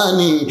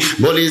নানি,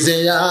 বলি যে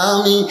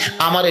আমি,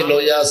 আমারে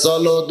লইয়া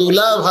চলো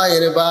দুলা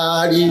ভাইয়ের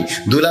বাড়ি।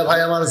 দুলা ভাই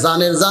আমার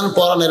জানের জান,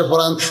 পরাণের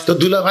পরাণ। তো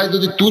দুলা ভাই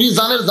যদি তুরি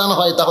জানের জান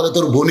হয়, তাহলে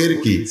তোর বোনের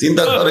কি?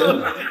 চিন্তা করেন।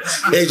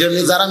 এই জন্য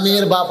যারা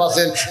মেয়ের বাপ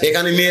আছেন,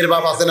 এখানে মেয়ের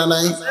বাপ আছে না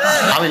নাই?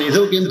 আমি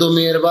নিজেও কিন্তু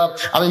মেয়ের বাপ।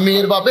 আমি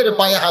মেয়ের বাপের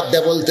পায়ে হাত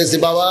দিয়ে বলতেছি,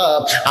 বাবা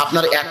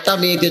আপনার একটা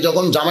মেয়েকে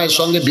যখন জামাইয়ের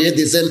সঙ্গে বিয়ে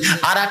দিচ্ছেন,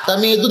 আর একটা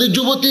মেয়ে যদি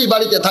যুবতী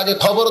বাড়িতে থাকে,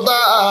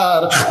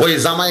 খবরদার ওই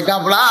জামাই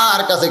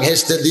গাবলার কাছে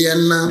ঘেঁষতে দিয়েন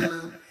না।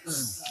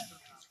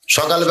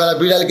 সকালবেলা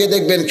বিড়ালকে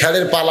দেখবেন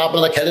খেড়ের পালা,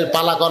 আপনারা খেড়ের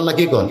পালা কর না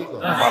কি কর?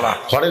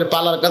 খড়ের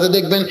পালার কাছে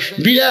দেখবেন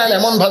বিড়াল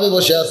এমন ভাবে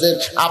বসে আছে,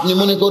 আপনি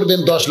মনে করবেন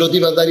 10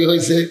 লতিবাজারি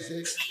হয়েছে।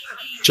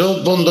 চোখ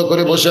বন্ধ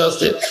করে বসে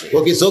আছে। ও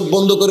কি চোখ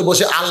বন্ধ করে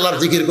বসে আল্লাহর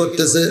জিকির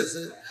করতেছে?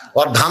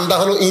 ওর ধান্দা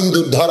হলো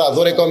ইন্দুর ধরা।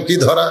 জোরে কম, কি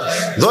ধরা?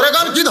 জোরে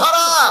কম, কি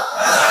ধরা?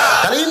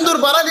 তাহলে ইন্দুর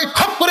বাড়ালি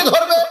খপ করে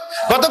ধরবে,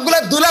 কতগুলো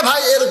দুলা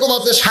ভাই এরকম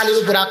আছে শালীর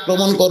উপর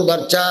আক্রমণ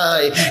করবার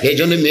চাই। এই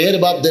জন্য মেয়ের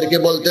বাপদেরকে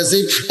বলতেছি,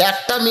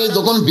 একটা মেয়ে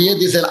যখন বিয়ে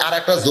দিচ্ছেন আর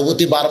একটা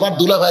যুবতী বারবার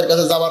দুলা ভাইয়ের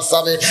কাছে যাবার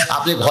চাবে,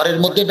 আপনি ঘরের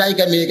মধ্যে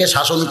ডাইকা মেয়েকে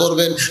শাসন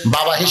করবেন।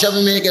 বাবা হিসাবে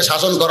মেয়েকে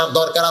শাসন করার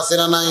দরকার আছে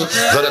না নাই?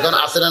 যখন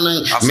আছে না নাই,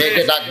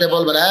 মেয়েকে ডাকতে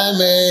বলবেন, হ্যাঁ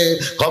মেয়ে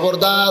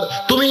খবরদার,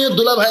 তুমি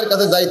দুলা ভাইয়ের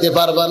কাছে যাইতে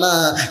পারবা না,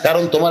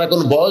 কারণ তোমার এখন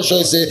বয়স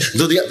হয়েছে।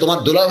 যদি তোমার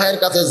দুলা ভাইয়ের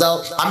কাছে যাও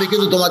আমি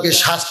কিন্তু তোমাকে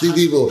শাস্তি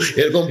দিব।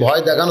 এরকম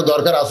ভয় দেখানো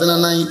দরকার আছে না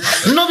নাই?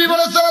 নবী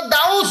বলেছেন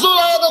দাউস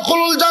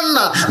খুলুল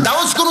জান্নাহ,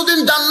 দাউস কোনদিন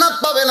জান্নাত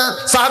পাবে না।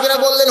 সাহাবীরা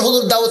বললেন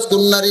হুজুর দাউস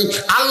কোন নারী?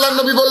 আল্লাহর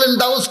নবী বললেন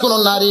দাউস কোন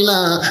নারী না,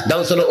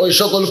 দাউস হলো ওই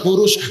সকল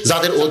পুরুষ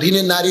যাদের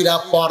অধীনে নারীরা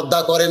পর্দা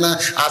করে না।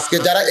 আজকে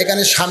যারা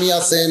এখানে স্বামী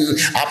আছেন,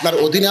 আপনার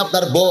অধীনে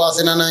আপনার বউ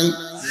আছে না নাই?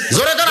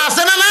 জোরে করে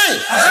আছে না নাই?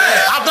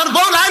 আপনার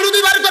বউ লাইলুদি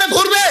বাড়ি করে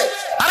ঘুরবে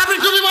আর আপনি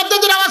টুপি মধ্যে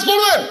তো নামাজ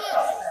পড়বেন?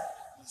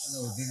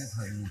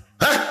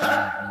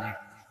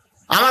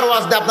 আমার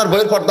ওয়াজে আপনার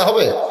বইয়ের পর্দা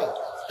হবে?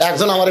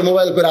 একজন আমার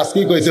মোবাইল করে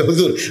আজকেই কইছে,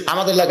 হুজুর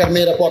আমাদের এলাকার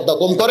মেয়েরা পর্দা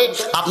কম করে,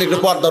 আপনি একটু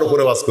পর্দার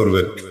উপরে ওয়াজ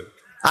করবেন।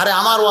 আরে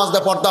আমার ওয়াজটা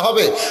পর্দা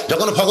হবে।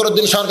 যখন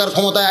ফখরুদ্দিন সরকার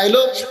ক্ষমতায়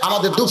আইলো,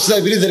 আমাদের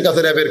দুপসাই ব্রিজের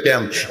কাছে র্যাবের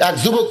ক্যাম্প, এক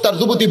যুবক তার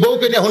যুবতী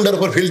বউকে নিয়ে হুন্ডার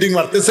উপর ফিল্ডিং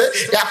মারতেছে,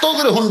 এত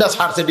করে হুন্ডা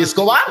ছাড়ছে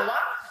ডিসকোভার,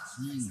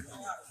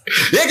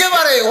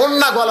 একেবারে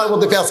অন্য গলার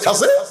মধ্যে পেঁয়াজ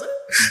খাচ্ছে।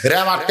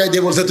 র্যাব আটকাই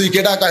দিয়ে বলছে, তুই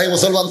কেডা কাহে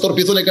মুসলমান, তোর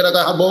পিছনে কেডা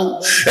কাহা বউ,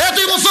 এ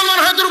তুই মুসলমান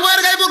হয় তোর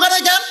বউয়ের গায়ে বোকা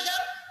নাই কেন?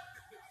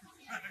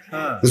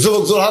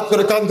 যুবক জোর হাত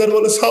করে কান্দার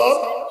বলে, স্যার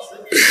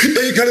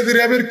এইখানে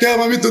র্যাবের ক্যাম্প,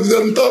 আমি তো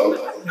জানতাম,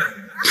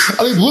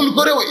 আমি ভুল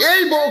করেও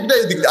এই বউটা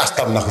এই দিকে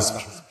আসতাম না,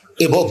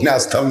 এই বউক নিয়ে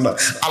আসতাম না,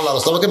 আল্লাহ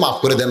রাসূলকে মাফ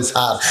করে দেন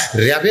স্যার।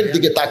 র্যাবের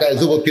দিকে তাকায়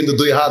যুবক কিন্তু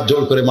দুই হাত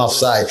জোড় করে মাফ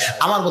চায়।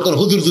 আমার মতন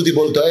হুজুর যদি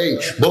বলতো, এই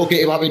বউকে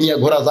এভাবে নিয়ে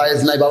ঘোরা জায়েজ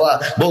নাই বাবা,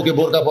 বউকে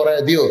বোরকা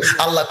পরায় দিও,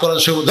 আল্লাহ কোরআন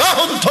শরীফ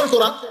থর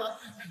কোরআন,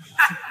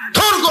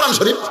 থর কোরআন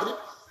শরীফ,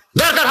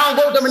 দরকার আমার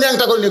বউকে আমি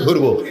ন্যাংটা করে নিয়ে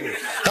ঘুরবো,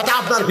 তাতে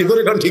আপনার কি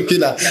করে ঠিক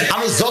কিনা?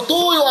 আমি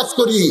যতই ওয়াজ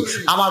করি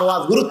আমার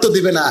ওয়াজ গুরুত্ব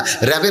দিবে না।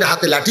 র্যাবের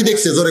হাতে লাঠি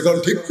দেখছে, জোরে কোন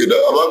ঠিক কিনা,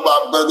 আমার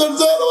বাপ করে দেন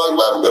স্যার, আমার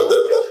বাপ করে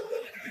দেন।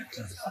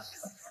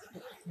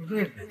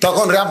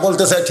 তখন র্যাব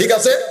বলতে চাই, ঠিক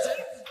আছে,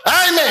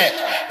 এই মেয়ে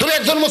তুমি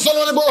একজন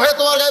মুসলমানের বউ হয়ে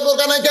তোমার গায়ে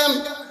বোরকা নাই কেন?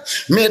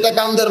 মেয়েটা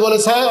কান্দের বলে,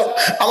 স্যার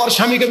আমার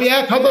স্বামীকে আমি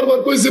 1000 বার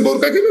কইছি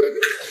বোরকা কিনে।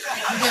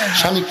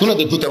 স্বামী খুলে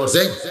দেখতে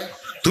পারছে,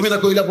 তুমি না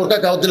কইলা বোরকা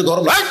গাও দিলে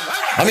গরম লাগে,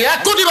 আমি 1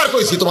 কোটি বার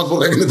কইছি তোমার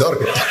বোরকা কিনে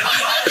দরকার।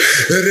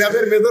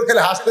 র্যাবের মেজর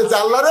খেলে হাসতেছে,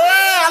 আল্লাহ রে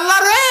আল্লাহ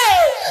রে,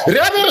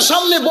 র্যাবের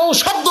সামনে বউ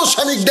শব্দ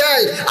স্বামী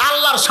দেয়,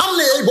 আল্লাহর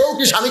সামনে এই বউ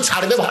কি স্বামী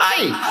ছাড়বে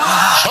ভাই?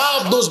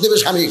 সব দোষ দেবে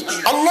স্বামী।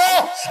 আল্লাহ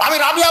আমি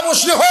রাবিয়া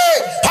বসরি হয়ে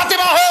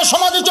ফাতেমা হয়ে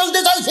সমাজে চলতে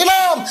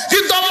চাইছিলাম,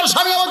 কিন্তু আমার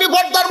স্বামী আমাকে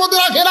পর্দার মধ্যে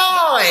রাখে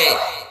নাই,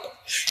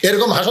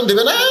 এরকম ভাষণ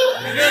দিবে না?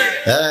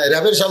 হ্যাঁ,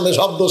 র্যাবের সামনে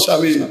সব দোষ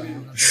স্বামী।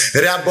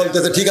 র্যাব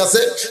বলতেছে, ঠিক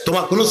আছে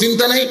তোমার কোনো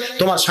চিন্তা নেই,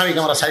 তোমার স্বামীকে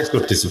আমরা সাইজ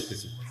করতেছি,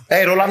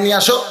 এই রোলার নিয়ে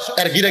আসো,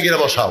 আর গিরে গিরে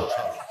বসাও।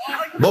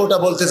 বউটা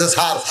বলতেছে,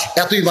 স্যার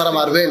এতই মারা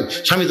মারবেন,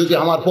 স্বামী যদি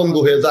আমার পঙ্গু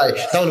হয়ে যায়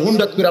তাহলে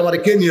হুন্ডাত করে আমার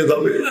কে নিয়ে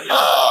যাবে?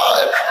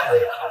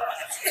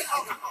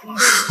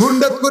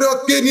 হুন্ডাত করে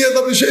কে নিয়ে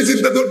যাবে সেই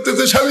চিন্তা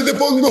ধরতেছে, স্বামীতে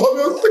পঙ্গু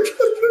হবে।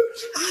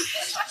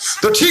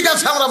 তো ঠিক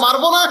আছে আমরা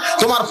মারবো না,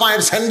 তোমার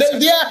পায়ের স্যান্ডেল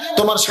দিয়ে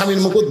তোমার স্বামীর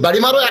মুকুট বাড়ি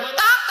মারো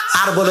একটা,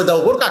 আর বলে দাও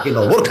বোরকা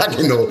কিনো, বোরকা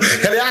কিনো,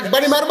 খালি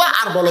একবারই মারবা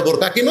আর বলো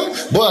বোরকা কিনো।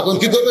 বউ এখন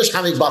কি করবে?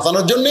 স্বামী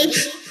বাঁচানোর জন্য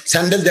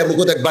স্যান্ডেল দিয়ে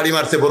মুকুট এক বাড়ি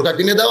মারছে, বোরকা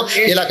কিনে দাও।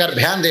 এলাকার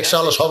ভ্যান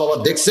রিক্সাওয়ালা সব আবার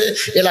দেখছে,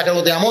 এলাকার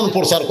মধ্যে এমন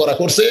প্রচার করা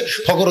করছে,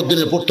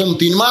 ফখরুদ্দিনের প্রথম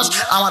 3 মাস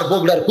আমার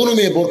বগুড়ার কোনো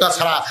মেয়ে বোরকা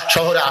ছাড়া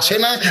শহরে আসে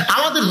না,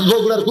 আমাদের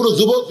বগুড়ার কোনো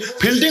যুবক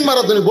ফিল্ডিং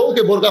মারার জন্য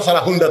বউকে বোরকা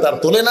ছাড়া হুন্ডা তার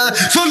তোলে না।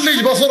 40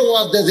 বছর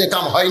ওয়াজ দিয়ে যে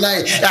কাম হয় নাই,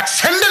 এক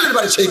স্যান্ডেলের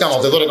বাড়ি সেই কাম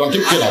হতে ধরে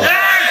ঠিক ছিল।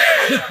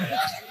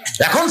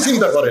 এখন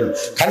চিন্তা করেন,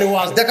 খালি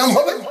ওয়াজ দিয়ে কাম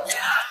হবে?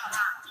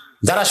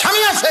 যারা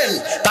স্বামী আছেন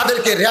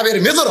তাদেরকে র্যাবের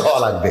মেজর হওয়া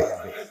লাগবে,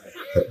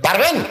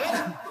 পারবেন?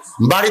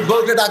 বাড়ির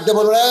বউকে ডাকতে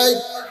বলবে,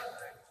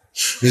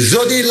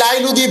 যদি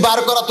লাইলুদি বার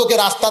করা তোকে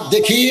রাস্তার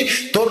দেখি,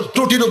 তোর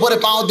টুটির উপরে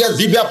পাও দিয়ে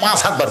জিভা 5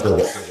 হাত বার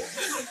করবো।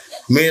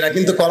 মেয়েরা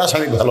কিন্তু কড়া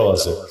স্বামী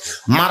ভালোবাসে,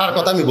 মারার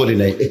কথা আমি বলি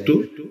নাই। একটু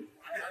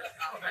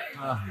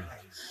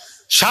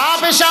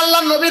সাপ এসে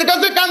আল্লাহ নবীর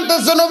কাছে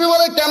কাঁদতেছে, নবী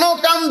বলে কেন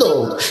কান্দো?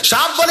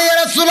 সাপ বলে ইয়া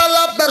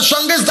রাসূলুল্লাহ আপনার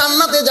সঙ্গে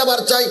জান্নাতে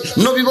যাবার চাই।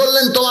 নবী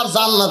বললেন তোমার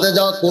জান্নাতে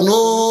যাওয়া কোনো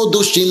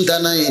দুশ্চিন্তা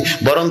নাই,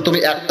 বরং তুমি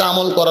একটা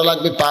আমল করা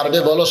লাগবে, পারবে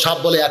বলো? সাপ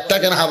বলে একটা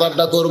কেন,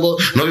 1000টা করবো।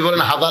 নবী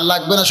বলেন 1000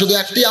 লাগবে না, শুধু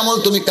একটি আমল,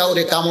 তুমি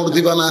কাউরে কামড়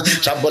দিবা না।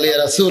 সাপ বলে ইয়া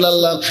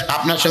রাসূলুল্লাহ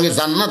আপনার সঙ্গে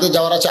জান্নাতে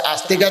যাওয়ার আছে, আজ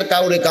থেকে আর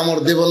কাউরে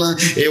কামড় দেব না।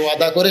 এই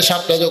ওয়াদা করে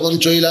সাপটা যখন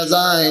চইলা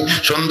যায়,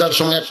 সন্ধ্যার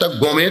সময় একটা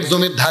গমের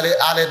জমির ধারে,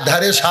 আলের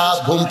ধারে সাপ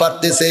ঘুম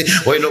পাড়তেছে।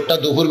 ওই লোকটা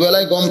দুপুরবেলায়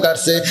গম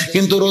কাটছে,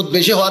 কিন্তু রোদ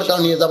বেশি হওয়ার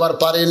কারণে নিয়ে যাবার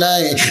পারে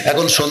নাই।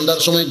 এখন সন্ধ্যার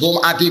সময় গম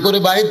আটি করে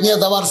বাইরে নিয়ে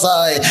যাবার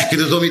চায়,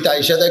 কিন্তু জমিতে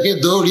আইসা দেখে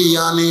দড়ি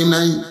আনে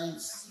নাই।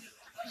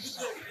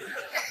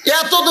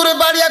 এত দূরে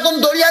বাড়ি, এখন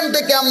দড়ি আনতে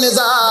কেমনে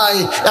যায়?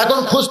 এখন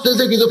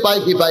খুঁজতেছে, কিছু পাই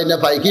কি পাই না,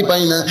 পাই কি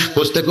পাই না,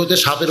 খুঁজতে খুঁজতে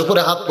সাপের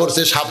উপরে হাত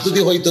পড়ছে। সাপ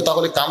যদি হইতো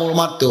তাহলে কামড়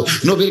মারতো,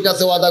 নবীর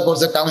কাছে ওয়াদা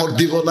করছে কামড়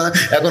দিব না।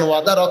 এখন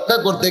ওয়াদা রক্ষা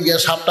করতে গিয়ে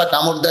সাপটা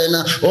কামড় দেয় না,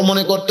 ও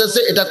মনে করতেছে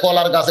এটা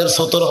কলার গাছের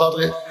ছতর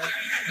হবে।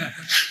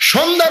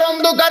 সন্ধ্যার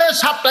অন্ধকারে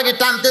সাপটাকে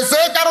টানতেছে,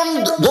 কারণ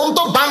ঘুম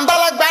তো বান্ধা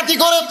লাগবে আটি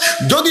করে,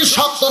 যদি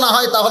শক্ত না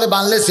হয় তাহলে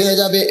বানলে ছেড়ে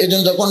যাবে।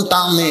 এজন্য যখন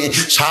টানে,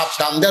 সাপ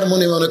টান দেওয়ার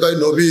মনে মনে কয়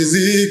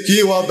নবীজি কি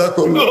ওয়াদা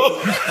করলো,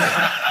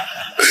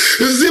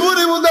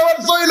 জীবনের মধ্যে আবার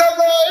চইলা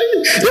যায়।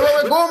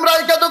 এভাবে ঘুম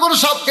রাইকা তখন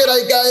সাপকে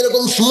রাইকা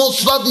এরকম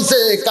সমস্যা দিছে,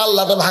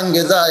 কাল্লাটা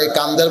ভাঙ্গে যায়।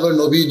 কান্দার পর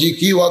নবীজি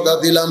কি ওয়াদা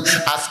দিলাম,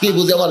 আজকে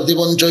বুঝে আমার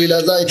জীবন চইলা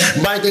যায়।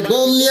 বাড়িতে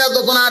ঘুম নিয়ে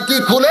তখন আটি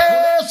খুলে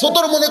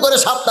সতর মনে করে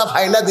সাপটা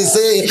ফাইলা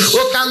দিছে। ও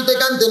কানতে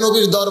কানতে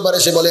নবীর দরবারে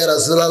সে বলে,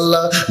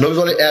 রাসূলুল্লাহ। নবী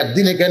বলে,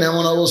 একদিনে কেন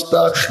এমন অবস্থা?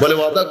 বলে,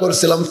 ওয়াদা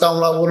করছিলাম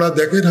কামড়াবো না,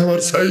 দেখেন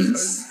আমার সাইজ।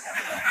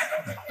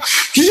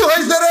 কি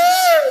হয়েছে রে?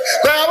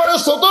 আমার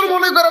সতর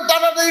মনে করে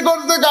টানাটানি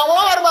করতে,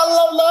 কামড়াবার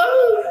পারলাম না,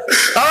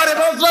 আমার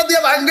মশলা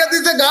দিয়ে ভাঙ্গে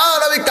দিতে গান,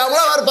 আমি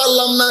কামড়াবার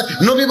পারলাম না।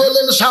 নবী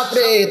বললেন,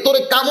 সাপরে তোরে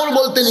কামড়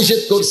বলতে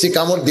নিষেধ করছি,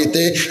 কামড়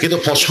দিতে, কিন্তু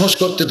ফসফস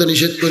করতে তো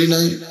নিষেধ করি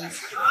নাই।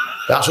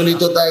 আসলেই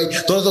তো তাই।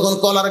 তোর যখন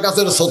কলার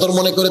গাছের সতর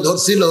মনে করে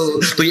ধরছিল,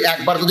 তুই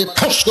একবার যদি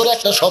ফস করে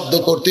একটা শব্দ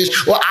করতিস,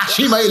 ও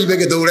 80 মাইল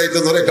বেগে দৌড়াইতে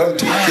ধরে। কারণ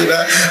ঠিক কিনা?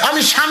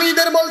 আমি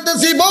স্বামীদের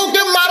বলতেছি,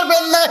 বউকে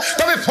মারবেন না,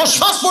 তবে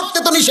ফসফস করতে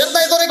তো নিষেধ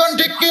নাই ধরে। কারণ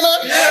ঠিক কিনা?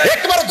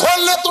 একবার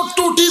ধরলে তোর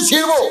টুটি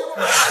ছিড়বো,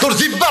 তোর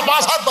জিব্বা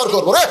 5 হাত বার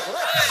করবো রে।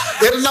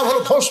 এর নাম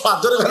হলো ফসফাস,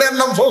 ধরে ফেলে এর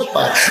নাম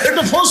ফসফাস।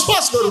 একটু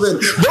ফসফাস করবেন,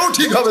 বউ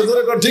ঠিক হবে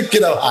ধরে। কারণ ঠিক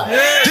কিনা?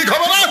 ঠিক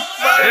হবে না?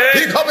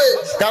 ঠিক হবে।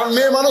 কারণ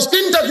মেয়ে মানুষ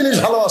 3টা জিনিস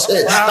ভালোবাসে,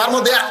 তার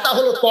মধ্যে একটা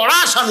হলো কড়া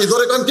স্বামী।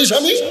 ধরে কোন কি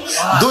স্বামী?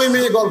 2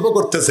 মেয়ে গল্প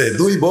করতেছে,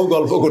 2 বউ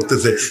গল্প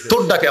করতেছে,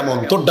 তোরটা কেমন?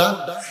 তোরটা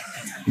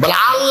বলে,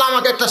 আল্লাহ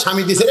আমাকে একটা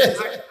স্বামী দিছে রে,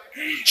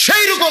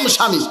 সেই রকম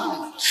স্বামী।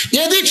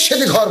 এদিক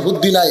সেদিক হওয়ার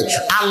বুদ্ধি নাই,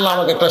 আল্লাহ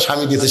আমাকে একটা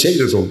স্বামী দিছে সেই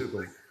রকম।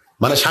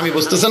 মানে স্বামী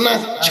বুঝতেছেন না?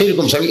 সেই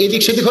রকম স্বামী।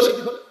 এদিক সেদিক হলে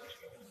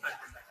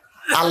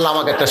আল্লাহ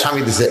আমাকে একটা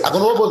স্বামী দিছে।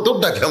 এখন ও বল,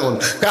 তোরটা কেমন?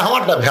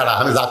 আমারটা ভেড়া,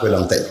 আমি যা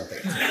কইলাম তাই।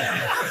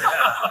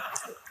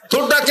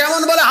 তোরটা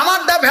কেমন? বলে,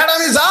 আমারটা ভেড়া,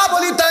 আমি যা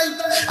বলি তাই।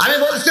 আমি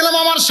বলছিলাম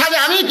আমার শাড়ি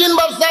আমি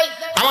কিনবার চাই,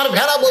 আমার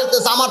ভেড়া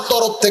বলতেছে আমার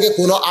তরফ থেকে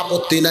কোনো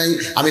আপত্তি নাই,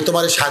 আমি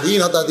তোমার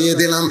স্বাধীনতা দিয়ে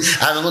দিলাম।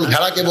 আমি এমন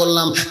ভেড়াকে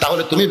বললাম,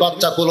 তাহলে তুমি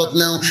বাচ্চা কোলত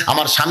নাও।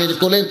 আমার স্বামীর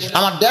কোলে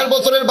আমার 1.5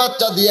 বছরের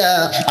বাচ্চা দিয়া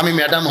আমি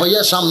ম্যাডাম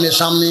হইয়া সামনে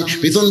সামনে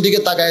পিছন দিকে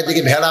তাকায়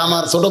দিকে ভেড়া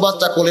আমার ছোট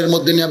বাচ্চা কোলের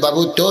মধ্যে নিয়ে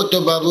বাবু তো তো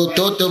বাবু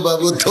তো তো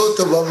বাবু তো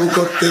তো বাবু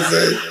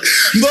করতেছে।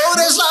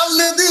 বউরে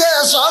সামনে দিয়া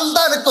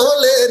সন্তান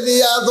কোলে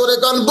নিয়া, ধরে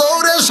কোন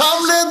বউরে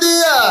সামনে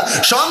দিয়া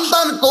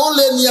সন্তান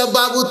কোলে নিয়ে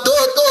বাবু তো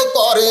তো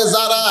করে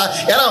যারা,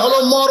 এরা হলো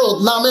মরদ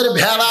নামের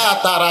ভেড়া।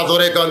 তারা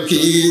ধরে কোন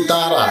কি?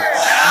 তারা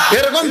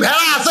এরকম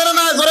ভেড়া আছে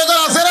না? ধরে কোন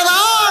আছে না?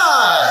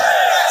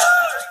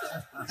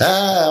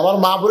 হ্যাঁ, আমার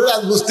মা বলে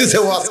আজ বুঝতেছে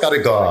ওয়াজ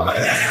কারিগর।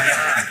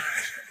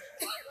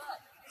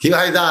 কি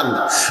ভাইজান,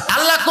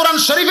 আল্লাহ কোরআন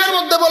শরীফের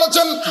মধ্যে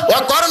বলেছেন,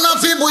 ওয়া করনা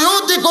ফি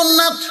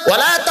বুয়ুতিকুন্না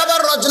ওয়ালা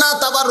তাবাররাজনা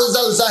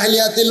তাবাররুজাল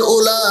জাহিলিয়াতিল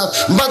উলা।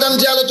 বাদাম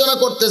যে আলোচনা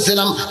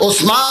করতেছিলাম,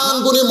 ওসমান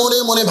গনি মনে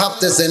মনে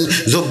ভাবতেছেন,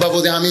 জুব্বা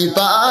বুঝে আমি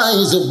পাই,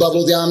 জুব্বা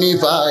বুঝে আমি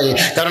পাই,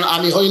 কারণ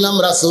আমি হইলাম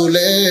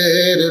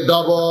রাসূলের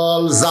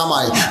ডবল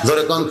জামাই।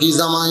 ধরে কোন কি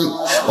জামাই?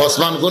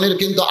 ওসমান গনির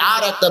কিন্তু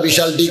আর একটা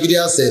বিশাল ডিগ্রি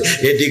আছে,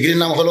 এই ডিগ্রির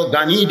নাম হলো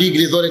গানি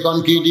ডিগ্রি। ধরে কোন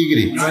কি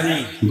ডিগ্রি?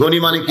 গনি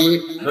মানে কি?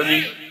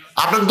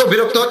 আপনারা তো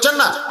বিরক্ত হচ্ছেন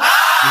না?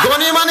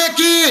 গনি মানে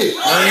কি?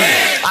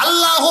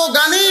 আল্লাহু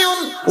গানিয়ুন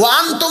ওয়া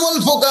আনতুমুল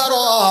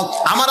ফুকারা।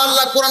 আমার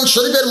আল্লাহ কোরআন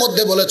শরীফের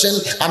মধ্যে বলেছেন,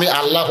 আমি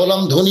আল্লাহ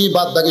হলাম ধনী,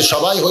 বাদ বাকি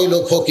সবাই হইল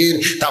ফকির।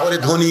 তাহলে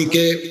ধনী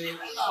কে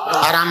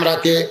আর আমরা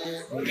কে?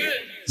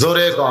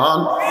 জোরে কন,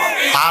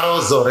 আরো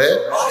জোরে,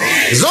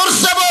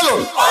 জোরসে বলুন।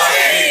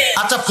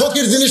 আচ্ছা,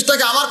 ফকির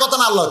জিনিসটাকে আমার কথা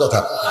না আল্লাহর কথা?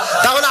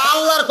 তাহলে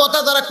আল্লাহর কথা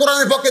যারা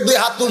কোরআনের পক্ষে 2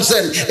 হাত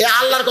তুলছেন, এই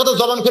আল্লাহর কথা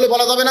জবান খুলে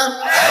বলা যাবে না?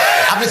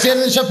 আপনি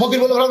চেয়ারম্যান সাহেব ফকির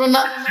বলে বলবেন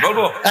না?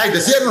 বলবো। এই যে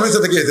চেয়ারম্যান হয়েছে,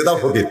 কি হয়েছে? তাও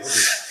ফকির।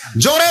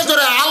 জোরে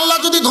জোরে, আল্লাহ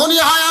যদি ধনী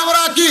হয়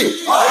আমরা কি?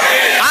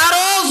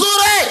 আরো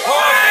জোরে।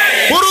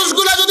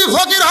 পুরুষগুলা যদি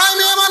ফকির হয়,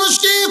 মেয়ে মানুষ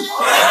কি?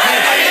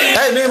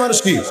 এই মেয়ে মানুষ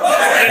কি?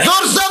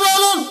 জোরসে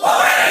বলুন,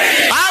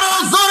 আরো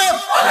জোরে।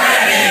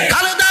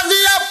 খালেদা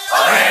জিয়া,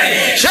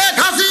 শেখ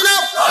হাসিনা,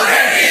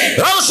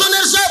 রওশন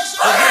এরশাদ,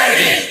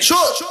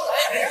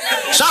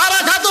 সাহারা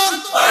খাতুন,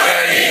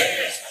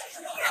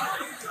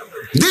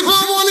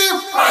 দীপুমণি,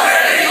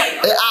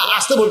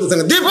 আসতে বলতেছেন,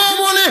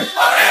 দীপুমণি,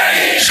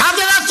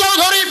 সাজেদা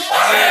চৌধুরী,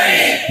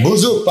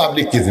 বুঝুক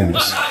পাবলিক কি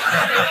জিনিস।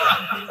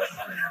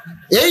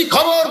 এই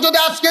খবর যদি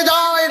আজকে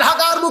যায়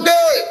ঢাকার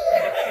বুকে,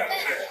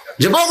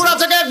 যে বগুড়া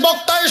থেকে এক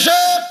বক্তা এসে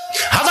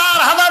হাজার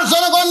হাজার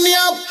জনগণ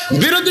নিয়ে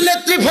বিরোধী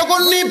নেত্রী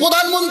ফকন্নি,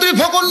 প্রধানমন্ত্রী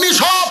ফকন্নি,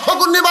 সব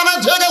ফকন্নি বানায়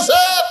ছেড়ে গেছে,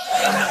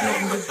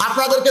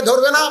 আপনাদেরকে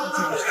ধরবে না?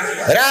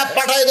 র‍্যাব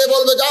পাঠাই দিয়ে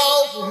বলবে, যাও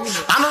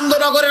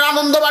আনন্দনগরের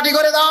আনন্দ বাটি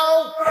করে দাও।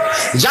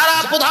 যারা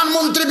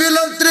প্রধানমন্ত্রী,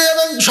 বিলন্ত্রী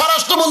এবং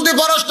স্বরাষ্ট্রমন্ত্রী,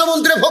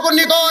 পররাষ্ট্রমন্ত্রী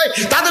ফকন্নি কয়,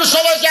 তাদের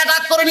সবাইকে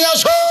অ্যাটাক করে নিয়ে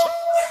আসো।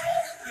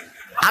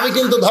 আমি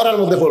কিন্তু ধরার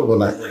মধ্যে পড়বো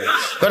না,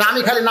 কারণ আমি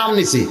খালি নাম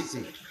নিছি।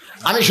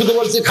 আমি শুধু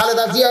বলছি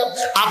খালেদা জিয়া,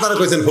 আপনারা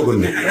কইছেন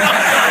ফকন্নি,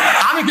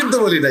 আমি কিন্তু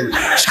বলি নাই।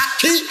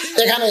 সাক্ষী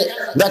এখানে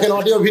দেখেন,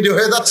 অডিও ভিডিও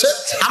হয়ে যাচ্ছে।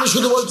 আমি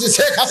শুধু বলছি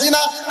শেখ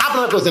হাসিনা,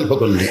 আপনারা কইছেন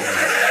ফকন্নি।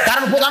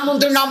 কারণ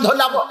প্রধানমন্ত্রীর নাম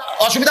ধরলে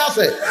অসুবিধা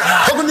আছে,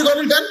 ফকন্নি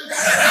করবেন কেন?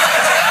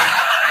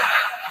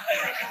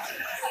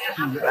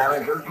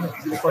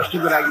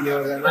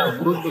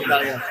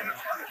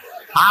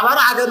 আবার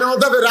আগে নেওয়া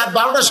যাবে, রাত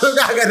 12টার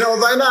সময় আগে নেওয়া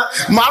যায় না,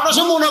 12টার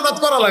সময় মোনাজাত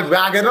করা লাগবে,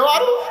 আগে নেওয়া।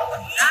 আর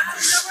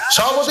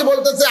সভাপতি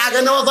বলতেছে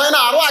আগে নেওয়া যায় না,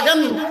 আরো আগে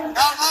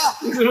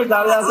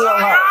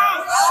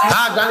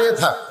থাক, দাঁড়িয়ে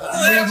থাক।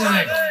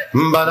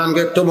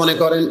 বাগানকে একটু মনে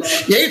করেন,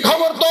 এই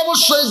খবর তো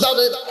অবশ্যই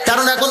যাবে,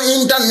 কারণ এখন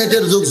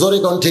ইন্টারনেটের যুগ, জোরে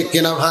কোন ঠিক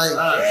কিনা ভাই?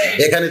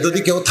 এখানে যদি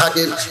কেউ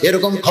থাকে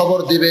এরকম খবর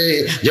দিবে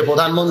যে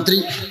প্রধানমন্ত্রী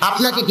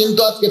আপনাকে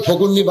কিন্তু আজকে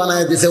ফকুন্নি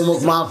বানায় দিছে অমুক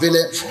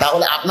মাহফিলে,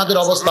 তাহলে আপনাদের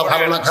অবস্থা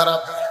ভালো না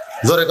খারাপ?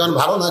 জোরে কোন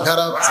ভালো না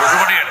খারাপ?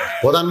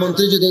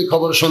 প্রধানমন্ত্রী যদি এই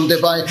খবর শুনতে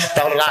পায়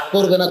তাহলে রাগ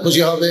করবে না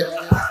খুশি হবে?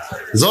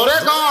 জোরে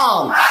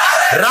কম।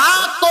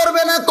 রাগ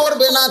করবে না,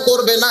 করবে না,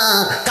 করবে না,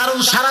 কারণ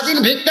সারাদিন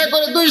ভিক্ষা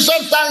করে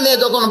 200 চাল নিয়ে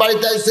যখন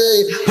বাড়িতে আইছে,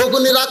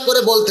 ফকুনি রাগ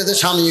করে বলতেছে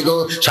স্বামী গো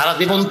সারা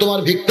জীবন তোমার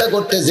ভিক্ষা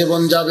করতে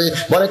জীবন যাবে।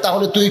 বলে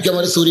তাহলে তুই কি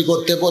আমার চুরি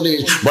করতে বলিস?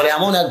 বলে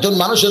এমন একজন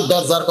মানুষের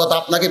দরজার কথা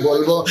আপনাকে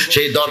বলবো,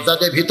 সেই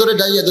দরজাতে ভিতরে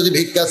যাইয়ে যদি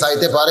ভিক্ষা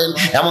চাইতে পারেন,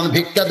 এমন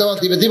ভিক্ষা দেওয়া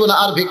দিবে, দিব না,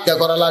 আর ভিক্ষা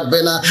করা লাগবে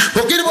না।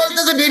 ফকির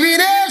বলতেছে বিবি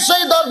রে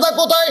সেই দরজা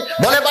কোথায়?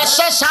 বলে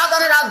বাদশাহ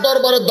শাহজাহানের রাজ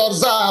দরবারের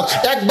দরজা,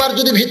 একবার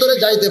যদি ভিতরে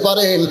যাইতে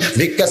পারেন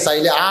ভিক্ষা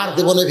চাইলে আর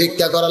জীবনে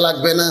ভিক্ষা করা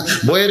লাগবে না।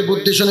 বইয়ের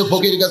বুদ্ধি শুনে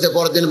ফকির কাছে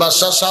পরদিন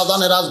বাদশাহ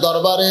শাহজাহানের রাজ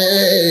দরবারে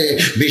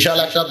বিশাল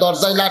একটা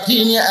দরজায় লাঠি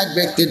নিয়ে এক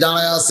ব্যক্তি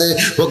দাঁড়ায় আছে।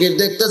 ফকির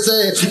দেখতেছে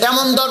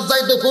এমন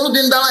দরজায় তো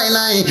কোনোদিন দাঁড়ায়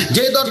নাই,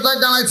 যে দরজায়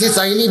দাঁড়াইছি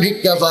চাইনি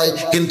ভিক্ষা পাই,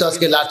 কিন্তু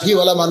আজকে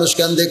লাঠিওয়ালা মানুষ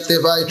কেন দেখতে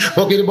পাই?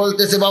 ফকির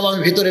বলতেছে বাবা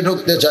আমি ভিতরে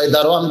ঢুকতে চাই।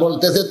 দারোয়ান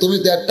বলতেছে তুমি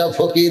তো একটা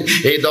ফকির,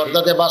 এই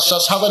দরজাতে বাদশাহ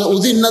শাহজাহান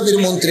উজির নাদির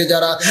মন্ত্রী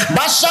যারা,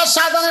 বাদশাহ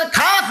শাহজাহানের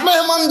খাস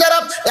মেহমান যারা,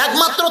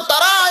 একমাত্র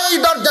তারা এই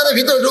দরজাতে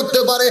ভিতরে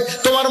ঢুকতে পারে,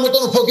 তোমার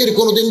মতন ফকির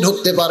কোনোদিন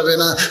ঢুকতে পারবে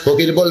না।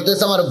 ফকির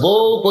বলতেছে আমার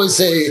বউ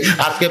কইছে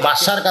আজকে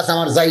বাদশার কাছে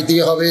আমার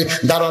যাইতেই হবে।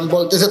 দারোয়ান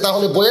বলতেছে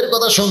তাহলে বইয়ের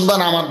কথা শুনবা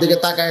না, আমার দিকে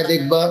তাকায়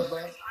দেখবা,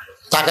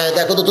 তাকায়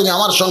দেখো তো তুমি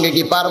আমার সঙ্গে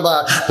কি পারবা?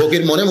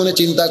 ফকির মনে মনে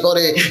চিন্তা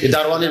করে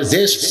দারোয়ানের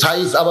যে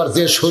সাইজ আবার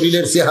যে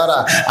শরীরের চেহারা,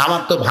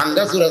 আমার তো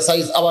ভাঙ্গাচুরা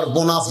সাইজ, আবার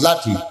বোনাস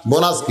লাঠি,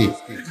 বোনাস কি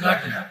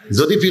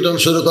যদি পিটন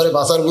শুরু করে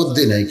বাঁচার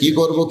বুদ্ধি নেই, কি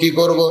করব কি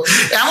করব?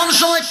 এমন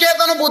সময় কে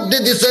যেন বুদ্ধি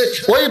দিছে,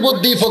 ওই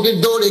বুদ্ধি ফকির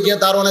দৌড়ে গিয়ে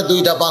দারোয়ানের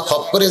 2টা পা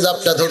খপ করে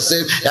জাপটা ধরছে,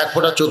 এক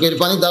ফোঁটা চোখের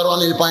পানি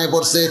দারোয়ানের পায়ে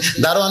পড়ছে।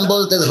 দারোয়ান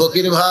বলতে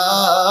ফকির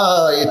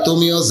ভাই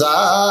তুমিও যা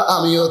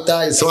আমিও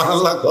তাই,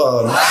 সুবহানাল্লাহ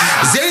কর।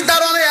 যেই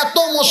দারোয়ানের এত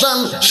মোশন,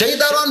 সেই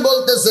দারোয়ান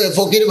বলতেছে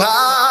ফকির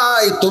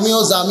ভাই তুমিও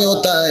যা আমিও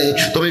তাই,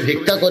 তুমি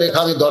ভিক্ষা করে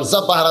খাও আমি দরজা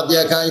পাহারা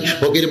দিয়ে খাই।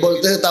 ফকির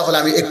বলতেছে তাহলে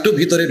আমি একটু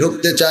ভিতরে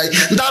ঢুকতে চাই।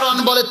 দারোয়ান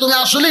বলে তুমি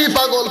আসলেই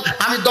পাগল,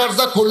 আমি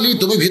দরজা খুললেই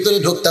তুমি ভিতরে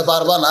ঢুকতে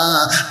পারবা না,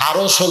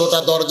 আরো 16টা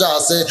দরজা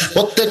আছে,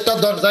 প্রত্যেকটা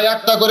দরজায়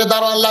একটা করে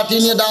দারোয়ান লাঠি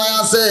নিয়ে দাঁড়ায়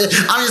আছে,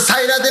 আমি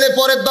ছাইরা দিলে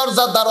পরের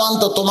দরজার দারোয়ান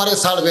তো তোমারে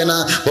ছাড়বে না।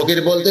 ফকির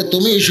বলতে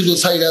তুমি শুধু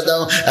ছাইরা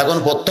দাও। এখন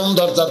প্রথম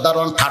দরজার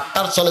দারোয়ান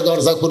ঠাট্টার ছলে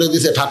দরজা খুলে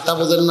দিছে, ঠাট্টা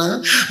বোঝেন না,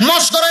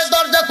 মস্করায়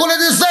দরজা খুলে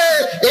দিছে।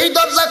 এই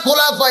দরজা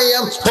খোলা পাইয়া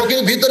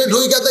ফকির ভিতরে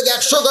ঢুইকা থেকে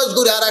 100 গজ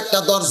দূরে আর একটা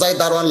দরজায়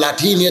দারোয়ান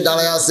লাঠি নিয়ে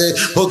দাঁড়ায় আছে।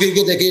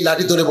 ফকিরকে দেখে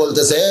লাঠি তুলে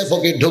বলতেছে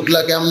ফকির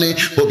ঢুকলা কেমনে?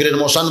 ফকিরের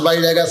মশান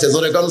বাইরে গেছে,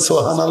 জোরে কান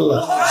সুবহানাল্লাহ।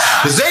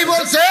 যেই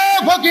বলছে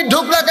ফকির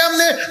ঢুকলা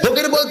কেমনে,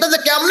 ফকির বলতেছে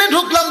কেমনে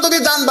ঢুকলাম যদি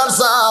জানবার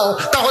চাও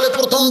তাহলে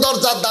প্রথম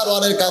দরজার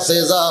দারোয়ানের কাছে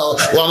যাও,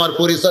 ও আমার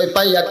পরিচয়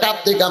পাইয়া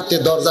কাঁপতে কাঁপতে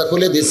দরজা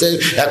খুলে দিছে।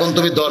 এখন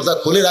তুমি দরজা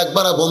খুলে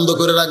রাখবা না বন্ধ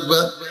করে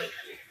রাখবা?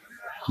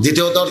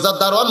 দ্বিতীয় দরজার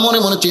দারোয়ান মনে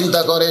মনে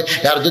চিন্তা করে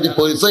আর যদি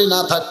পরিচয় না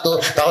থাকতো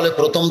তাহলে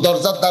প্রথম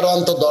দরজার দারোয়ান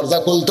তো দরজা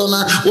খুলতো না,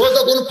 ও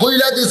তখন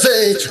খুইলা দিছে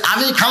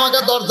আমি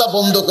খামাকা দরজা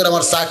বন্ধ করে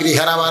আমার চাকরি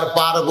হারাবার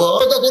পারবো,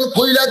 ও তখন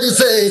খুইলা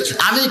দিছে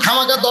আমি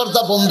খামাকা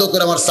দরজা বন্ধ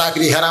করে আমার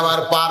চাকরি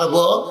হারাবার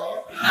পারবো।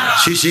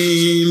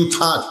 শিশিম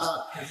ফাঁক।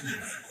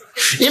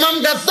 ইমাম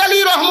গাজ্জালী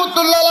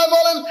রাহমাতুল্লাহ আলাইহি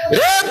বলেন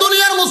রে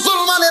দুনিয়ার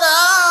মুসলমানেরা,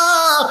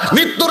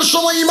 মৃত্যুর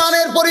সময়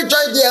ইমানের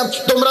পরিচয় দিয়া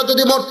তোমরা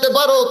যদি মরতে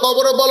পারো,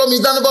 কবর বলো,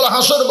 মিজান বলো,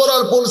 হাসর বলো,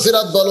 আর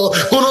পুলসিরাত বলো,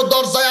 কোন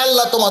দরজায়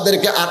আল্লাহ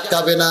তোমাদেরকে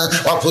আটকাবে না।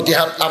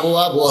 ওয়াফুতিহাত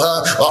আবওয়াবুহা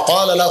ওয়া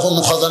ক্বালা লাহুম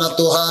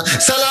খাজানাতুহা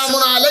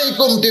সালামুন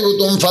আলাইকুম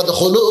তিবতুম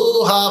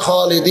ফাদখুলুহা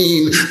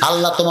খালিদিন।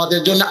 আল্লাহ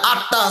তোমাদের জন্য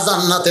 8টা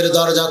জান্নাতের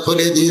দরজা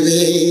খুলে দিবে।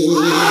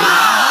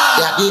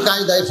 একই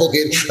কায়দায়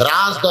ফকির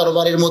রাজ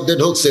দরবারের মধ্যে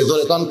ঢুকছে,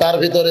 জোরে কোন কার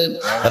ভিতরে?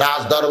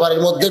 রাজ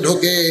দরবারের মধ্যে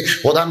ঢুকে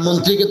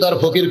প্রধানমন্ত্রীকে তো আর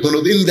ফকির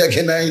কোনোদিন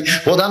দেখে নাই।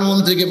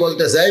 প্রধানমন্ত্রীকে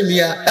বলতেছে এই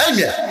মিয়া, এই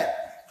মিয়া।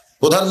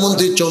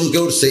 প্রধানমন্ত্রী চমকে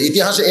উঠছে,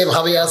 ইতিহাসে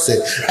এভাবে আছে,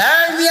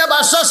 এই মিয়া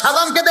বাদশাহ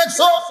শাহজাহানকে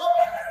দেখছো?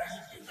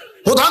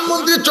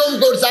 প্রধানমন্ত্রী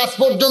চমকে উঠছে, আজ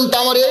পর্যন্ত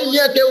আমার এই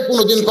মিয়া কেউ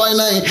কোনোদিন কয়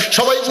নাই,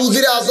 সবাই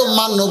উজিরে আজম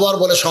মান্যবর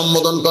বলে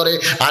সম্বোধন করে,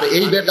 আর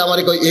এই বেটা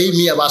আমারে কয় এই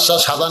মিয়া বাদশাহ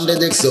শাহজাহানকে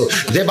দেখছো?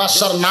 যে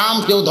বাদশার নাম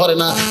কেউ ধরে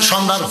না,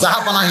 সম্রাট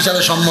জাহাপানা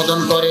হিসাবে সম্বোধন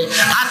করে,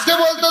 আজকে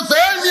বলতেছে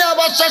এই মিয়া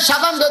বাদশাহ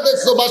শাহজাহানকে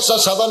দেখছো, বাদশাহ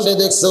শাহজাহানকে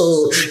দেখছো।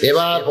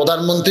 এবার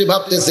প্রধানমন্ত্রী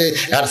ভাবতেছে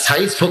আর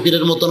সাইজ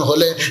ফকিরের মতন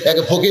হলে, এক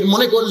ফকির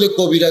মনে করলে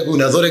কবিরা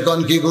গুনাহ, জোরে কোন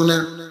কি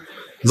গুনাহ?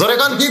 জোরে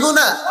কান কি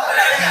গুনাহ?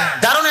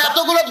 কারণ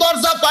এতগুলো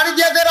দরজা পাড়ি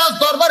দিয়ে যে রাজ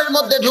দরবারের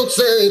মধ্যে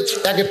ঢুকছে,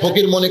 তাকে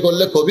ফকির মনে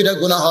করলে কবিরা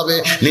গুনাহ হবে।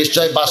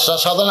 নিশ্চয় বাদশা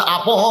সাধারণ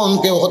আপন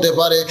কেউ হতে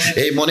পারে,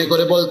 এই মনে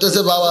করে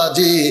বলতেছে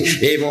বাবাজি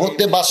এই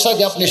মুহূর্তে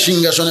বাদশাকে আপনি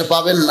সিংহাসনে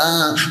পাবেন না।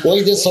 ওই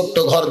যে ছোট্ট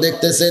ঘর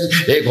দেখতেছেন,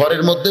 এই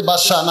ঘরের মধ্যে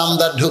বাদশা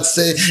নামদার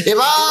ঢুকছে।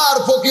 এবার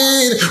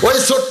ফকির ওই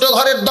ছোট্ট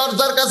ঘরের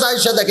দরজার কাছে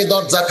আইসা দেখে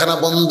দরজাখানা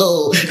বন্ধ,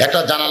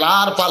 একটা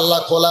জানালার পাল্লা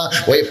খোলা।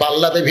 ওই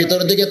পাল্লাতে ভিতর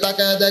দিকে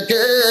তাকায়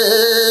দেখে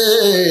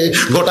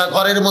গোটা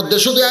ঘরের মধ্যে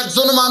শুধু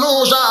একজন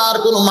মানুষ, আর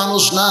কোনো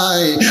মানুষ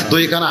নাই।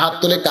 দুইখানা হাত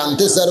তুলে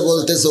কাঁদতেছে আর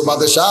বলতেছে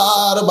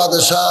বাদশাহ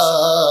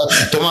বাদশাহ,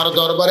 তোমার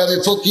দরবারে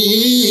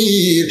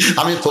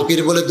আমি ফকির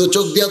বলে দু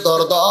চোখ দিয়ে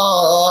দর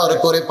দর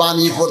করে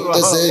পানি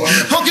পড়তেছে।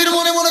 ফকির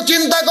মনে মনে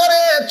চিন্তা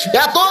করে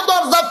এত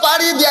দরজা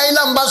পাড়ি দিয়ে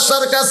আইলাম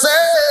বাদশার কাছে,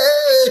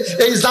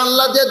 এই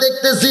জানলা দিয়ে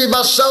দেখতেছি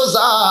বাদশাও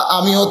যা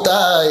আমিও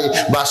তাই,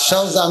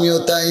 বাদশাও যা আমিও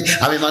তাই।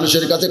 আমি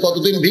মানুষের কাছে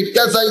কতদিন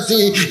ভিক্ষা চাইছি,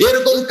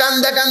 এরকম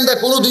কান্দা কান্দা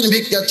কোনোদিন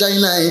ভিক্ষা চাই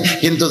নাই।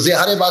 কিন্তু যে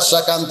হারে বাদশা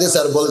কাঁদতেছে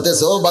আর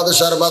বলতেছে ও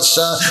বাদশার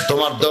বাদশা,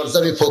 তোমার দরজা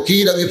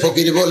আমি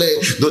ফকির বলে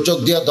দু চোখ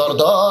দিয়ে দর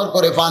দর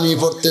করে পানি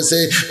পড়তেছে।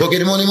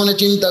 ফকির মনে মনে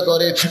চিন্তা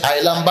করে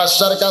আইলাম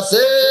বাদশার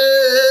কাছে,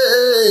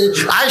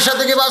 আয়সা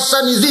থেকে বাদশা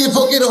নিজেই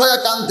ফকির হয়ে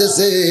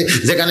কাঁদতেছে।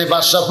 যেখানে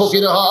বাদশা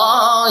ফকির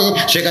হয়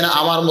সেখানে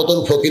আমার মতন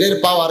ফকিরের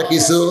পাওয়ার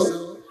কিছু।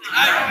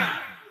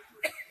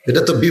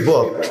 এটা তো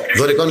বিপদ।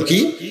 ধরে কোন কি,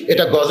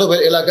 এটা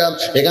গজবের এলাকা,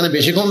 এখানে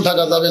বেশিক্ষণ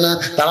থাকা যাবে না,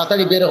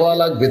 তাড়াতাড়ি বের হওয়া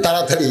লাগবে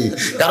তাড়াতাড়ি।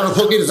 কারণ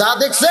ফকির যা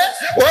দেখছে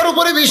ওর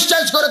উপরে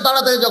বিশ্বাস করে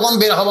তাড়াতাড়ি যখন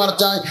বের হওয়ার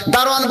চায়।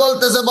 দারোয়ান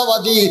বলতেছে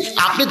বাবাজি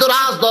আপনি তো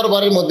রাজ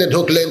দরবারের মধ্যে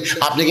ঢুকলেন,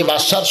 আপনি কি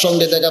বাদশার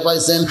সঙ্গে দেখা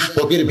পাইছেন?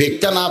 ফকির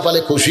ভিক্ষা না পালে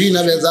খুশি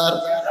না বেজার?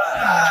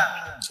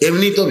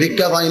 এমনি তো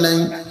ভিক্ষা পাই নাই।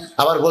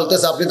 আবার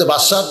বলতেছে আপনি তো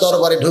বাদশার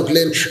দরবারে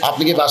ঢুকলেন,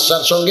 আপনি কি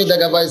বাদশার সঙ্গে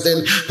দেখা পাইছেন?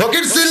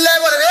 ফকির চিল্লায়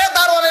বলে রে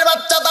দারোয়ানের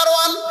বাচ্চা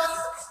দারোয়ান,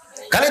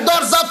 খালি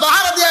দরজা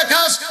পাহারা দিয়ে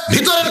খাস,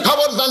 ভিতরের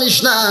খবর জানিস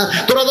না।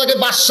 তোরা তাকে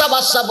বাদশা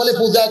বাদশা বলে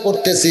পূজা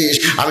করতেছিস,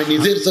 আমি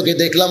নিজের চোখে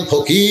দেখলাম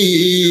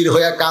ফকির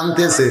হইয়া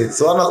কাঁদতেছে।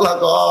 সুবহানাল্লাহ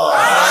কর।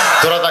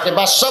 তোরা তাকে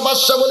বাদশা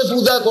বাদশা বলে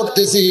পূজা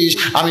করতেছিস,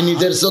 আমি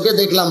নিজের চোখে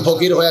দেখলাম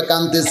ফকির হইয়া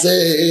কাঁদতেছে।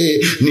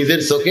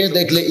 নিজের চোখে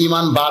দেখলে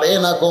ঈমান বাড়ে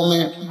না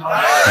কমে?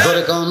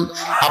 ধরে কোন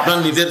আপনার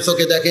নিজের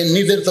চোখে দেখেন,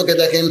 নিজের চোখে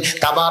দেখেন।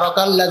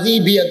 তাবারাকাল্লাযী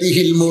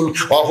বিয়াদিহিল মুলক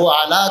ওয়া হুয়া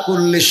আলা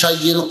কুল্লি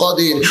শাইইন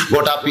কাদির।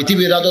 গোটা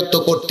পৃথিবীর রাজত্ব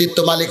কর্তৃত্ব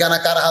মালিকানা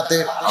কার হাতে?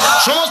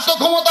 সমস্ত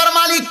ক্ষমতার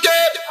মালিক কে?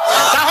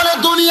 তাহলে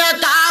দুনিয়া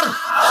কার?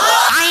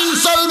 আইন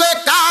চলবে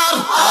কার?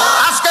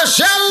 আজকে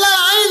সে আল্লাহর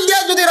আইন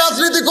দিয়ে যদি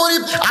রাজনীতি করি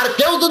আর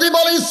কেউ যদি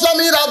বলে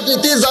ইসলামী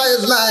রাজনীতি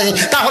জায়েজ নাই,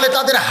 তাহলে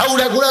তাদের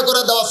হাউড়া গুড়া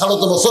করে দেওয়া ছাড়া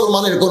তো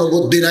মুসলমানের কোনো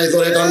বুদ্ধি নাই।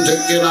 করে কোন ঠিক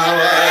না?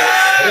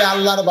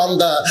 আল্লাহর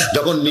বান্দা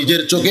যখন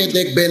নিজের চোখে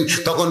দেখবেন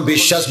তখন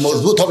বিশ্বাস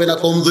মজবুত হবে না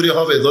কমজোরি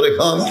হবে? ধরে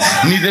খান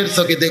নিজের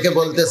চোখে দেখে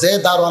বলতেছে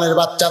দারোয়ানের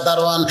বাচ্চা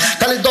দারোয়ান,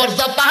 খালি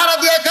দরজা পাহারা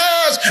দিয়ে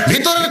খাস,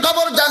 ভিতরের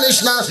খবর জানিস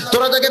না।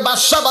 তোরা তাকে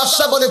বাদশা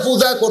বাদশা বলে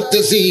পূজা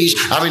করতেছিস,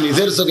 আমি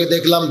নিজের চোখে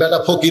দেখলাম বেটা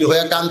ফকির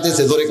হয়ে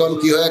কাঁদতেছে। ধরে কোন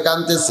কি হয়ে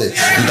কাঁদতেছে?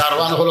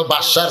 দারোয়ান হলো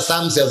বাদশার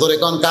চামচা। ধরে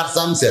কোন কার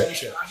চামচা?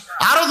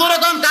 আরো ধরে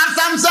কোন কার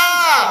চামচা?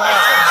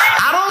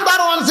 আরো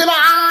দারোয়ান ছিল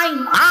আইন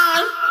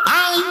আইন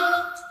আইন।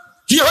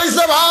 কি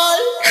হয়েছে ভাই?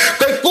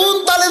 কোন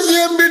তালে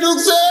জিএমবি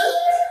ঢুকছে,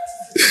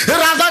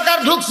 রাজাকার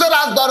ঢুকছে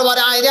রাজ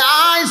দরবারে, আয় রে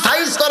আয়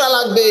সাইজ করা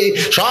লাগবে।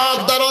 সব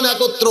দারোয়ান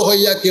একত্র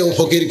হইয়া কেউ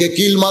ফকিরকে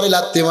কিল মারে,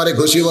 লাত্তি মারে,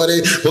 ঘুষি মারে।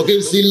 ফকির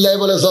চিল্লায়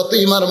বলে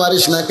যতই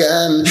মারিস না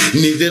কেন,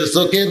 নিজের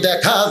চোখে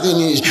দেখা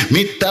জিনিস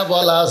মিথ্যা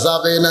বলা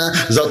যাবে না।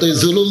 যতই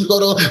জুলুম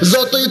করো,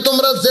 যতই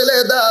তোমরা জেলে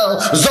দাও,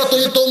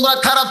 যতই তোমরা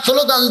খারাপ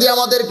স্লোগান দিয়ে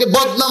আমাদেরকে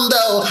বদনাম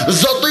দাও,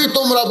 যতই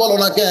তোমরা বলো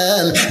না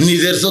কেন,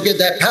 নিজের চোখে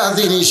দেখা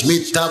জিনিস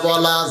মিথ্যা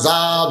বলা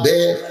যাবে।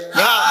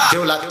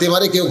 কেউ লাগতে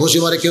মারে, কেউ ঘুষি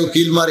মারে, কেউ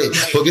কিল মারে।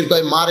 ফকির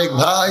কয় মারেক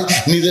ভাই,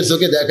 নিজের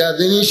চোখে দেখা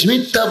জিনিস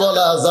মিথ্যা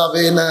বলা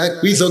যাবে না।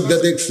 কি চোখ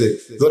দিয়ে দেখছে?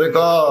 ধরে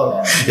কর।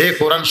 এই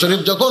কোরআন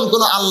শরীফ যখন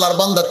কোন আল্লাহর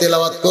বান্দা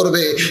তেলাওয়াত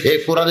করবে, এই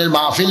কোরআনের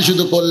মাহফিল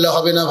শুধু করলে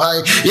হবে না ভাই।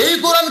 এই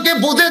কোরআনকে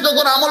বুঝে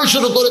যখন আমল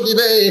শুরু করে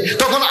দিবে,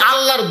 তখন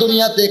আল্লাহর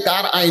দুনিয়াতে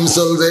কার আইন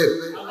চলবে?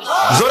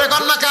 জোরে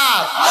কর না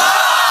কার?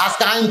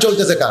 আজকে আইন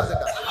চলতেছে কার?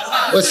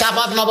 ওই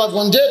চাপাত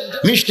নবাবগঞ্জে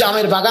মিষ্টি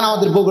আমের বাগান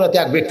আমাদের বগুড়াতে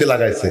এক ব্যক্তি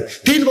লাগাইছে।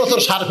 3 বছর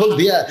সারফল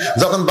দিয়া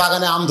যখন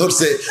বাগানে আম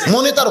ধরছে,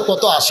 মনে তার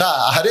কত আশা,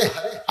 আরে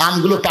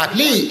আমগুলো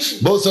পাকলি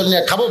বৌচল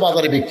নিয়ে খাবো,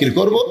 বাজারে বিক্রি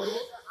করব।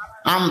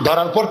 আম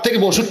ধরার পর থেকে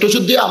ওষুধ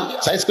টষুধ দিয়ে আম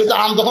সাইজ করতে,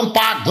 আম যখন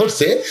পাক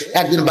ধরছে,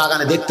 একদিন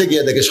বাগানে দেখতে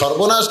গিয়ে দেখে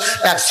সর্বনাশ,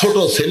 এক ছোট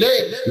ছেলে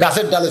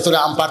গাছের ডালে চড়ে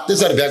আম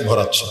পাড়তেছে আর ব্যাগ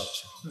ভরাচ্ছে।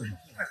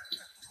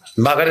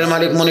 বাগানের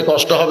মালিক মনে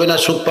কষ্ট হবে না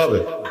সুখ পাবে?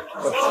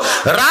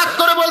 রাগ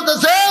করে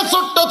বলতেছে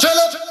ছোট্ট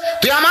ছেলে,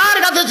 তুই আমার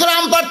কাছে চলে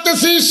আম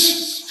পাড়তেছিস,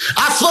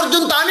 আজ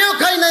পর্যন্ত আমিও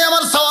খাই নাই,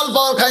 আমার সওয়াল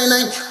পাওয়া খাই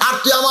নাই, আর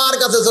তুই আমার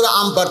কাছে চলে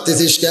আম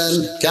পাড়তেছিস কেন?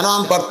 কেন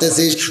আম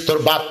পাড়তেছিস? তোর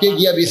বাপকে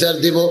গিয়া বিচার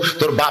দিব,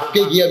 তোর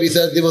বাপকে গিয়া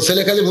বিচার দিব।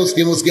 ছেলে খালি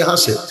মুচকি মুচকি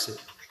হাসে।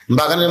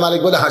 বাগানের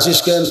মালিক বলে হাসিস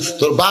কেন?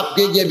 তোর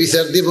বাপকে গিয়ে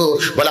বিচার দিব।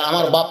 বলে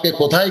আমার বাপকে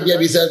কোথায় গিয়ে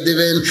বিচার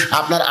দিবেন?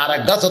 আপনার আর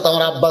এক গাছ তো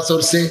আমার আব্বা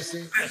চড়ছে।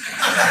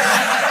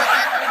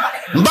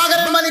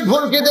 বাগানের মালিক মালিক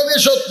ভুলকি দেবে,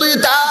 সত্যিই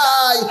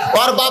তাই।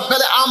 ওর বাপ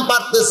খালি আম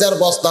পাড়তেছে আর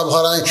বস্তা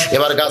ভরায়।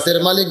 এবার গাছের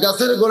মালিক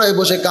গাছের গোড়ায়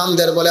বসে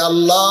কান্দের, বলে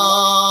আল্লাহ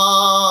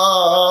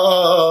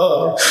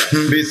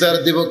বিচার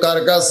দিব কার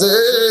কাছে?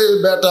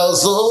 বেটা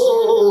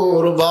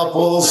চোর,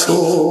 বাপও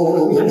চোর।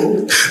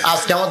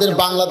 আজকে আমাদের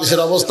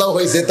বাংলাদেশের অবস্থাও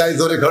হয়েছে তাই।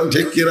 জোরে কোন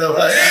ঠিক কিনা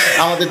ভাই?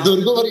 আমাদের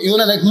দুর্গপুর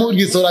ইউনিয়ন এক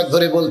মুরগি চোরাক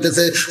ধরে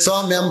বলতেছে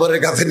সব মেম্বারের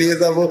কাছে নিয়ে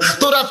যাব,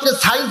 তোর আজকে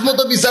সাইজ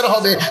মতো বিচার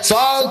হবে,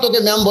 চল তোকে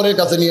মেম্বারের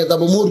কাছে নিয়ে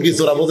যাবো। মুরগি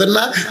চোরা, বোঝেন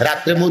না?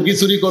 রাত্রে মুরগি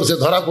চুরি করছে,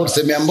 ধরা পড়ছে,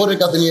 মেম্বারের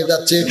কাছে নিয়ে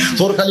যাচ্ছে।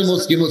 তোর খালি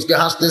মুচকি মুচকি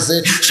হাসতেছে।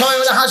 সবাই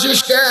বলে হাসিস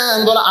কেন?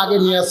 বলে আগে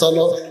নিয়ে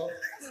চলো।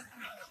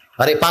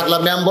 আরে পাগলা,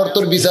 মেম্বার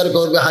তোর বিচার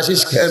করবে,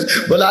 হাসিস কেন?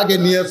 বলে আগে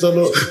নিয়ে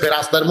চলো।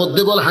 রাস্তার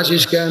মধ্যে বল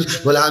হাসিস কেন?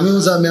 বলে আমিও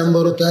যা,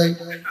 মেম্বারও তাই।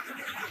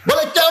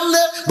 বলে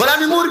কেমনে? বলে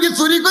আমি মুরগি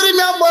চুরি করি,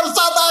 মেম্বার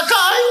চাঁদা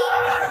খাই।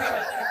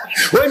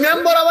 ওই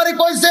মেম্বার আমারই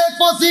কইছে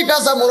কচি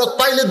কাঁচা মোরগ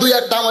পাইলে দুই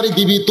একটা আমারই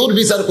দিবি, তোর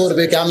বিচার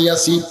করবে কে? আমি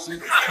আছি।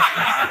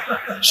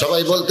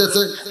 সবাই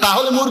বলতেছে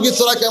তাহলে মুরগি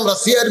চোরাকে আমরা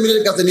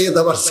চেয়ারম্যানের কাছে নিয়ে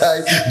যাবার চাই।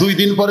 2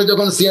 দিন পরে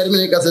যখন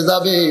চেয়ারম্যানের কাছে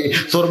যাবে,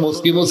 তোর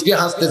মুচকি মুচকি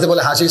হাসতেছে।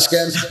 বলে হাসিস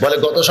কেন? বলে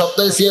গত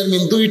সপ্তাহে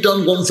চেয়ারম্যান 2 টন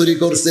গম চুরি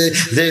করছে।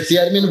 যে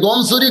চেয়ারম্যান গম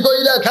চুরি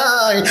কইরা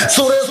খায়,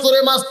 চোরে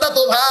চোরে মাস্তা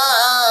তো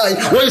ভাই,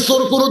 ওই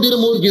চোর কোনদিন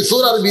মুরগি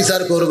চোরার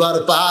বিচার করবার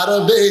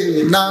পারবে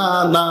না।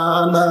 না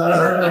না,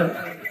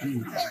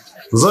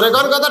 জোরে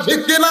কর কথা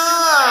ঠিক কিনা?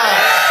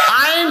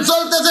 আইন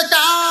চলতেছে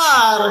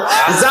কার?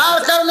 যার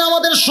কারণে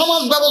আমাদের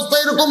সমাজ ব্যবস্থা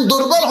এরকম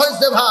দুর্বল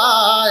হয়েছে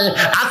ভাই।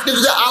 আজকে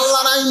যদি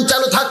আল্লাহর আইন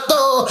চালু থাকতো,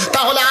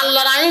 তাহলে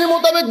আল্লাহর আইন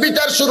মোতাবেক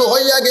বিচার শুরু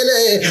হইয়া গেলে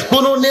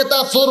কোন নেতা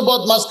চোর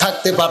বদমাশ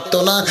থাকতে পারতো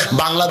না।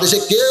 বাংলাদেশে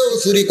কেউ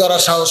চুরি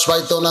করার সাহস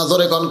পাইতো না।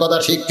 জোরে কোন কথা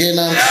ঠিক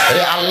কিনা?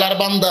 আরে আল্লাহর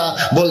বান্দা,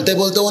 বলতে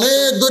বলতে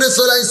অনেক দূরে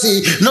চলে আইছি।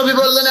 নবী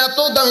বললেন এত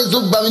দামি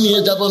জুব্বা আমি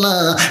নিয়ে যাব না,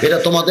 এটা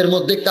তোমাদের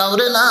মধ্যে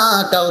কাউরে না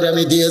কাউরে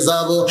আমি দিয়ে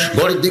যাব।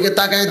 ঘড়ির দিকে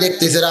তাকায়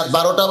দেখতেছে রাত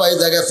 12টা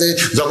বাজে গেছে।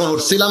 যখন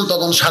উঠছিলাম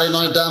তখন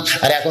 9:30।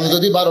 আর এখন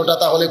যদি 12টা,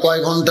 তাহলে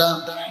কয় ঘন্টা?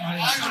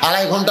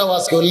 2.5 ঘন্টা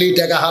ওয়াজ করলেই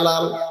টাকা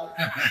হালাল।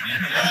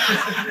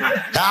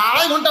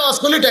 2.5 ঘন্টা ওয়াজ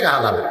করলেই টাকা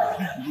হালাল।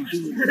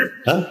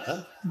 হ্যাঁ,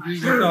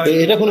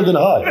 এটা কোনোদিন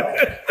হয়?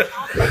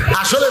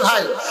 আসলে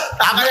ভাই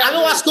আমি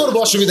ওয়াজ করবো,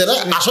 অসুবিধা না।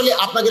 আসলে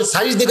আপনাদের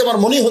সাইজ দেখে আমার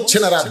মনে হচ্ছে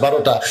না রাত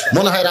 12টা,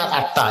 মনে হয় রাত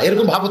 8টা।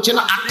 এরকম ভাব হচ্ছে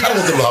না? 8টার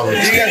মতো ভাব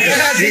হচ্ছে।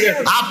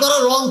 আপনারা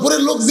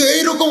রংপুরের লোক যে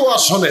এইরকম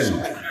ওয়াজ শোনেন,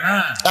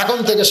 এখন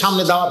থেকে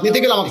সামনে দাওয়াত নিতে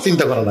গেলে আমাকে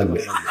চিন্তা করা লাগবে।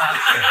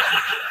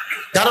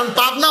 কারণ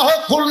পাবনা হোক,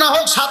 খুলনা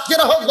হোক,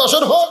 সাতক্ষীরা হোক,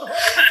 যশোর হোক,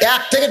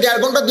 1 থেকে 1.5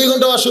 ঘন্টা 2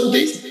 ঘন্টা ওয়াজ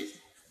শুনতেই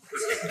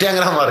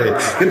ট্যাংরা মারে।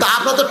 কিন্তু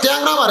আপনারা তো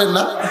ট্যাংরা মারেন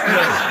না।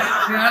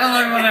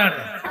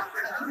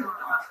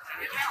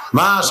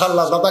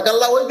 মাশাআল্লাহ,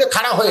 জাযাকাল্লাহ। ওই যে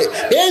খাড়া হয়ে,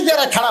 এই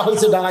যারা খাড়া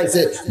হয়েছে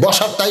দাঁড়াইছে,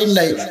 বসার টাইম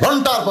নাই,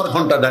 ঘন্টার পর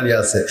ঘন্টা দাঁড়িয়ে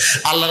আছে।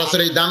 আল্লাহ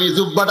রাসূল এই দামি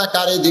জুব্বাটা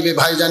কারে দিবে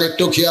ভাইজান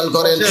একটু খেয়াল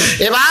করেন।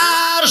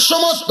 এবার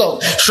সমস্ত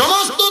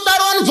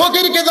দারোয়ান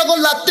ফকিরকে যখন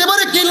লাগতে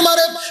পারে কিল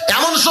মারে,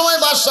 এমন সময়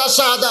বাদশাহ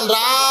শাহজাহান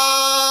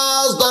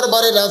রাজ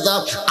দরবারে রাজা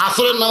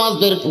আসরের নামাজ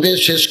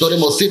শেষ করে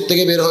মসজিদ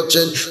থেকে বের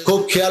হচ্ছেন। খুব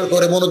খেয়াল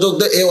করে মনোযোগ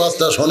দিয়ে এই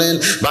ওয়াজটা শোনেন।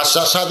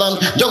 বাদশাহ শাহজাহান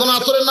যখন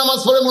আসরের নামাজ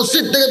পড়ে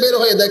মসজিদ থেকে বের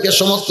হয়ে দেখে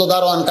সমস্ত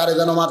দারোয়ান কারে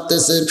যেন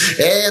মারতেছে।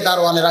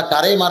 দারোয়ানেরা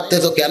কারে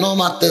মারতেছো, কেন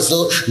মারতেছো?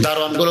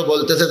 দারোয়ান গুলো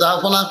বলতেছে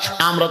দেখো না,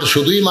 আমরা তো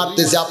শুধুই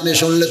মারতেছি, আপনি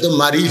শুনলে তো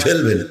মারিয়ে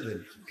ফেলবেন।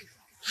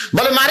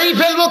 বলে মারিয়ে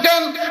ফেলবো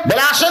কেন?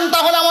 বলে আসেন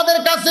তাহলে আমাদের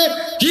কাছে,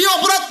 কি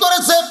অপরাধ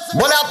করেছে?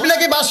 বলে আপনি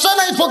নাকি বাদশা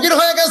নাই ফকির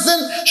হয়ে গেছেন।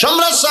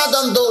 সম্রাট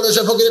শাহজাহান দৌড়ে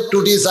এসে ফকিরের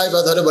টুটি সাইবা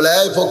ধরে বলে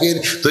এই ফকির,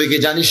 তুই কি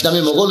জানিস না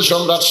আমি মোগল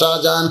সম্রাট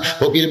শাহজাহান?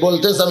 ফকির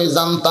বলতেছে আমি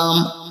জানতাম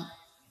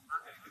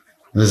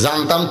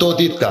তো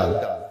অতীতকাল।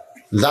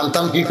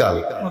 জানতাম কি কাল?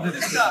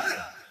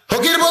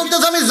 ফকির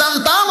বলতেছে আমি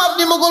জানতাম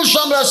আপনি মুঘল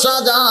সম্রাট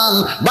শাহজাহান।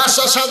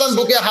 বাদশাহ শাহজাহান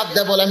বুকে হাত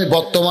দেয় বলে আমি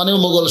বর্তমানেও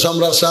মুঘল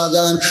সম্রাট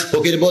শাহজাহান।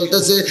 ফকির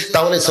বলতেছে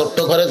তাহলে ছোট্ট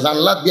ঘরে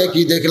জানলা দিয়ে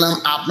কি দেখলাম?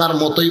 আপনার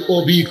মতোই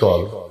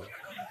অবিকল।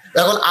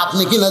 এখন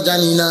আপনি কিনা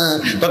জানি না,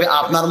 তবে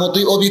আপনার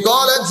মতোই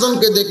অবিকল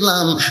একজনকে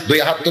দেখলাম। 2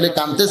 হাত তুলে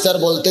কাঁদতেছে আর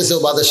বলতেছে ও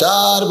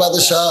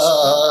বাদশাহ,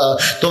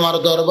 তোমার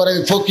দরবারে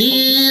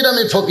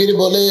আমি ফকির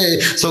বলে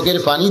চোখের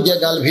পানি দিয়ে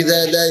গাল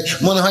ভিজায় দেয়,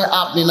 মনে হয়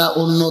আপনি না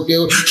অন্য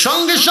কেউ।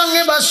 সঙ্গে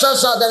সঙ্গে বাদশাহ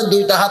শাহজাহান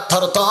 2টা হাত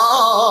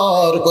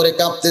থরথর করে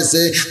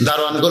কাঁপতেছে।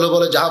 দারোয়ান গুলো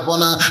বলে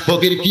জাহাপনা,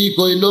 ফকির কি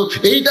কইলো?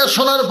 এইটা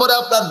শোনার পরে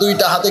আপনার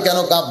 2টা হাতে কেন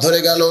কাঁপ ধরে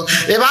গেল?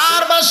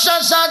 এবার বাদশাহ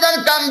শাহজাহান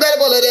কান্দের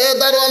বলে রে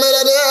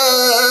দারোয়ানেরা রে,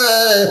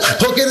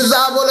 ফকির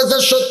যা বলেছে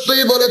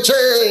সত্যই বলেছে।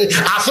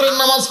 আসরের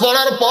নামাজ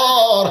পড়ার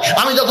পর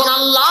আমি যখন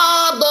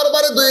আল্লাহর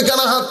দরবারে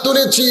 2খানা হাত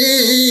তুলেছি,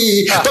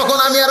 তখন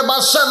আমি আর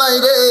বাদশা নাই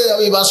রে,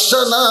 আমি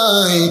বাদশা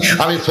নাই,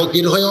 আমি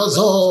ফকির হয়ে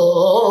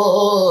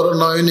অঝোর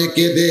নয়নে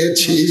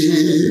কেঁদেছি।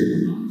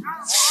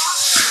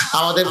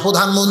 আমাদের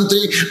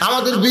প্রধানমন্ত্রী,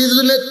 আমাদের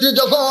বিজেপি নেত্রী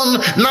যখন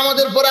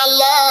নামাজের পরে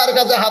আল্লাহর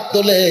কাছে হাত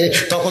তোলে,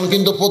 তখন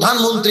কিন্তু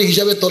প্রধানমন্ত্রী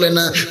হিসাবে তোলে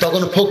না,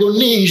 তখন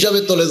ফকুরনি হিসাবে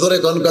তোলে। জোরে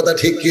কোন কথা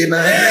ঠিক কি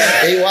না?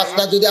 এই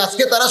ওয়াজটা যদি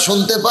আজকে তারা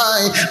শুনতে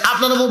পায়,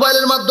 আপনার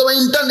মোবাইলের মাধ্যমে,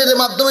 ইন্টারনেটের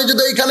মাধ্যমে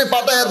যদি এখানে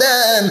পাঠায়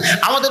দেন,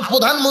 আমাদের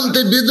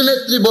প্রধানমন্ত্রী বিজেপি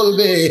নেত্রী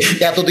বলবে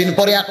এতদিন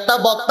পরে একটা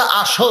বক্তা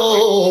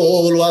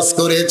আসল ওয়াজ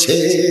করেছে।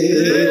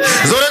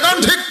 জোরে কোন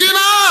ঠিক কি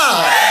না?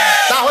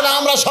 তাহলে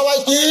আমরা সবাই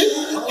কি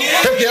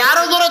ফকির।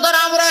 আরো জোরে করে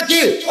আমরা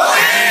কি?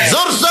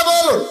 জোরসে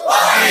বলুন।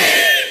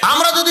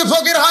 আমরা যদি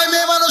ফকির হয়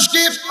মেয়ে মানুষ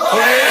কি?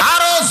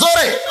 আরো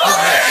জোরে।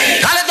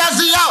 খালেদা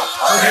জিয়া,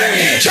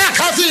 শেখ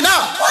হাসিনা,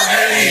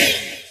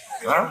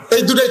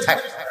 এই দুটোই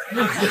থাকে।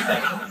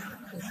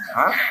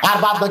 আর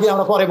বাদ বাকি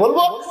আমরা পরে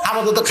বলবো।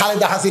 আমাদের তো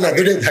খালেদা হাসিনা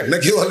দুটোই থাক না,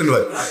 কি বলেন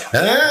ভাই?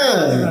 হ্যাঁ,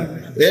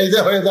 এই যে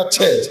হয়ে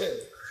যাচ্ছে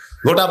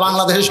গোটা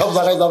বাংলাদেশে সব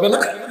জায়গায় যাবে না।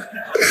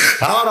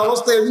 আমার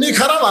অবস্থা এমনি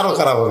খারাপ, আরো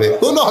খারাপ হবে,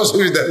 কোনো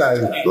অসুবিধা নাই,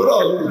 কোনো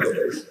অসুবিধা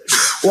নেই।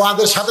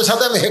 ওদের সাথে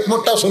সাথে আমি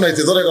হেকমতটাও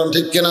শুনাইছি, ধরে কোন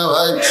ঠিক কিনা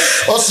ভাই?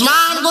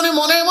 ওসমান গনি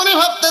মনে মনে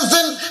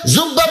ভাবতেছেন,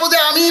 জুব্বা বুঝে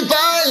আমি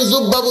পাই,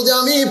 জুব্বা বুঝে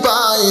আমি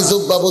পাই,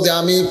 জুব্বা বুঝে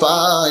আমি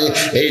পাই।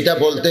 এইটা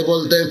বলতে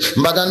বলতে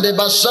বাগানরে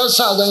বাদশাহ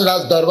শাহজাহান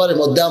রাজ দরবারের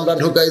মধ্যে আমরা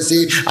ঢুকাইছি।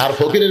 আর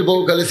ফকিরের বউ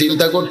খালি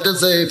চিন্তা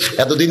করতেছে,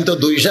 এতদিন তো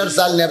 2 সের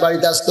চাল নিয়ে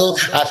বাড়িতে আসতো,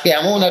 আজকে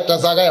এমন একটা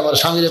জায়গায় আমার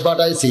স্বামীরে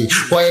পাঠাইছি,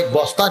 কয়েক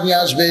বস্তা নিয়ে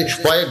আসবে,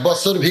 কয়েক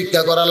বছর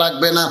ভিক্ষা করা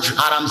লাগবে না,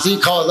 আরামসেই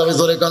খাওয়া যাবে।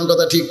 জোরে কোন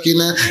কথা ঠিক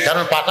কিনা?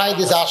 কারণ পাঠাই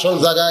দিছে আসল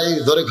জায়গায়।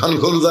 জোরে কোন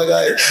কোন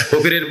জায়গায়?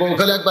 ফকিরের বউ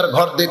খালি একবার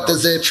ঘর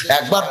দেখতেছে,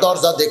 একবার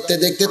দরজা দেখতে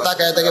দেখতে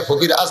তাকায় থাকে।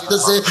 ফকির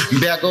আসতেছে,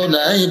 ব্যাগও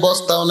নাই,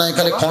 বস্তাও নাই,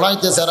 খালি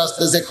খোঁড়াইতেছে আর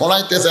আসতেছে,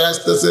 খোঁড়াইতেছে আর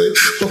আসতেছে।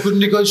 ফকির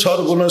নিকয়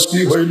সর্বনাশ,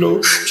 কি হইলো,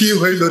 কি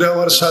হইলো রে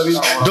আমার স্বামী?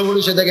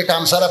 দৌড়ে সে দেখে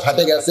কান সারা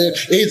ফাটে গেছে,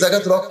 এই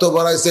জায়গাতে রক্ত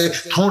বাড়াইছে,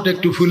 ঠোঁট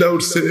একটু ফুলে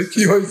উঠছে।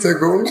 কি হয়েছে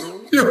গো,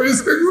 কি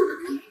হয়েছে গো?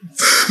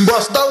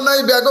 বস্তাও নাই,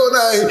 ব্যাগও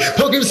নাই।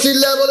 ফকির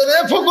চিল্লায় বলে, রে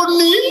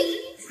ফকুরনি,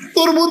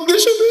 তোর বুদ্ধি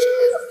শুনে।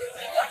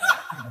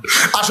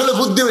 আসলে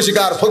বুদ্ধি বেশি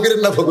কার? ফকিরের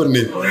না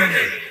ফকুরনির?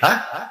 হ্যাঁ,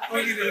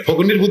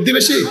 ফকুরনির বুদ্ধি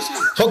বেশি।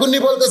 ফকুরনি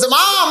বলতেছে,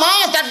 মা মা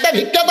 4টা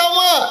ভিক্ষা দাও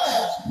মা।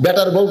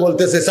 বেটার বউ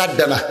বলতেছে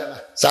 4টা না,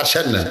 4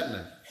 সের না।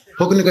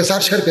 ফকুরনি কয়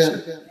 4 সের কেন?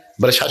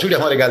 বলে শাশুড়ি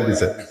আমার গাল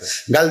দিছে,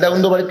 গাল দেওয়া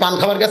বন্ধু বাড়ি পান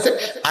খাবার গেছে,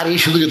 আর এই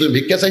শুধু তুমি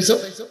ভিক্ষা চাইছো,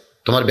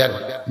 তোমার ব্যাগ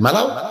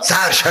মানাও,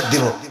 4 সের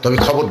দিব, তুমি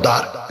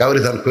খবরদার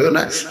কাউরে দান করো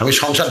না, আমি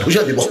সংসার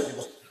ঢুসা দিব।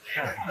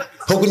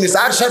 ফকুরনি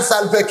 4 সের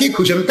চাল পেয়ে কি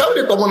খুশি, আমি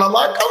কাউরে কমো না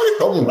মা, কাউরে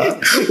কমো না।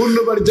 অন্য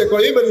বাড়ি যে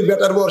কয়, এই বাড়ির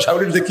বেটার বউ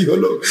শাশুড়ির যে কি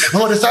হলো,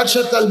 আমার 4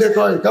 সের চাল দিয়ে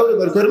কয় কাউরে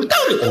দান করো,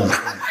 কাউরে কমো না।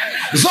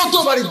 যত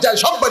বাড়ি যায়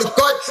সব বাড়ি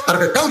কয়, আর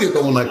কাউরে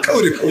কমো না,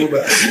 কাউরে কমো না।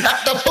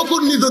 একটা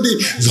ফকুরনি যদি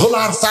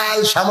ঝোলার চাল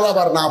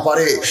সামলাবার না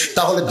পারে,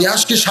 তাহলে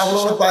দেশ কি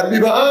সামলাবার পারবি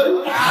ভাই?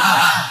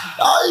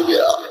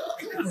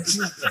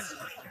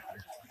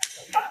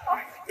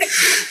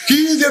 কি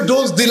যে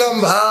দোষ দিলাম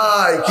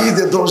ভাই, কি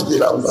যে দোষ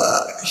দিলাম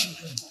ভাই।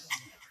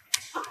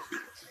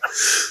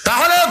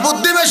 তাহলে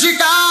বুদ্ধি বেশি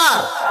কার?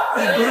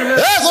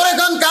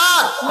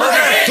 কার?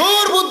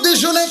 তোর বুদ্ধি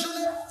শুনে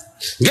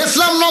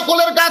গেছিলাম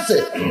নকলের কাছে,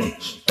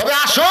 তবে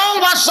আসল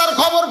বাদশার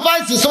খবর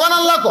পাইছি।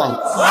 সুবহানাল্লাহ কোন?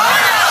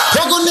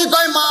 ফকুরনি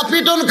কয়, মা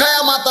পিটন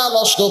খায়া মাথা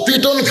নষ্ট,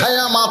 পিটন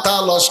খায়া মাথা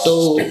নষ্ট।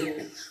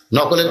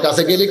 নকলের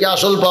কাছে গেলে কি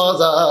আসল পাওয়া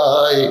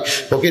যায়?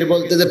 ফকির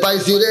বলতে যে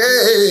পাইছি রে,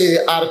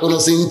 আর কোনো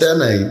চিন্তা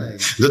নাই।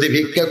 যদি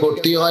ভিক্ষা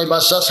করতে হয়,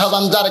 বাদশা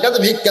সাধারণ যার কাছে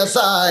ভিক্ষা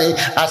চাই,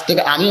 আজ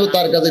থেকে আমিও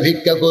তার কাছে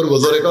ভিক্ষা করবো।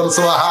 জোরে কোন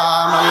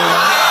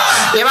সুবহানাল্লাহ।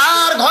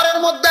 এবার ঘরের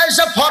মধ্যে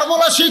এসে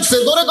ফর্মুলা শিখছে।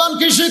 জোরে কোন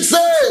কি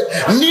শিখছে?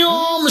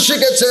 নিয়ম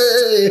শিখেছে।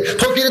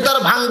 ফকির তার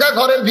ভাঙ্গা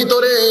ঘরের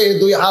ভিতরে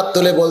 2 হাত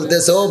তুলে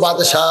বলতেছে, ও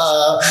বাদশাহ,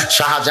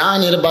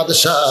 শাহজাহানের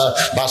বাদশাহ,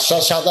 বাদশাহ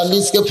শাহজাহান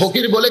নিজকে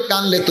ফকির বলে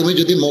কানলে, তুমি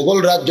যদি মোগল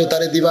রাজ্য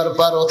তারে দিবার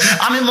পারো।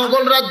 আমি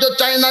মোগল রাজ্য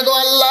চাই না গো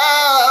আল্লাহ,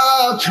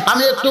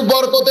 আমি একটু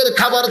বরকতের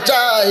খাবার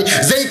চাই,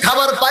 যেই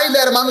খাবার পাইলে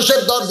আর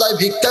মানুষের দরজায়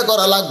ভিক্ষা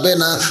করা লাগবে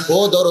না। ও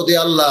দরদি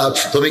আল্লাহ,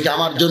 তুমি কি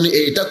আমার জন্য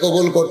এইটা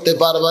কবুল করতে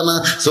পারবা না?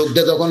 চোখ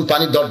দিয়ে তখন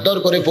পানি দরদর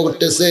করে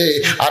পড়তেছে,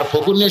 আর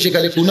ফকুরনি এসে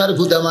খালি কুনার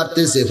ভুতা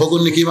মারতেছে।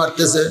 ফকুরনি কি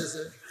মারতেছে?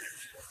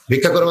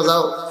 ভিক্ষা করবো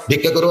যাও,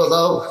 ভিক্ষা করবো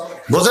যাও।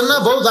 বোঝেন না,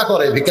 বউ যা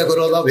করে, ভিক্ষা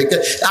করবো যাও, ভিক্ষা।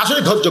 আসলে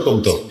ধৈর্য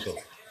কমতো।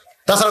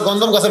 তাছাড়া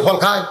গন্ধম গাছের ফল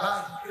খায়।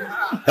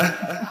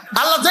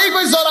 আল্লাহ যেই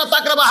কইছে ওয়া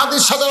তাকরাবা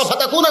হাদিস শাজারা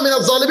ফাতাকুনা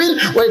মিনাজ জালিমিন,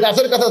 ওই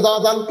গাছের কাছে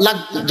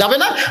যাবে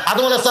না।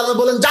 আদম আলাইহিস সালাম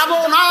বলেন, যাব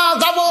না,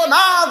 যাব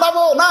না, যাব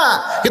না,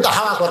 কিন্তু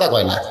হাওয়া কথা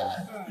কয় না।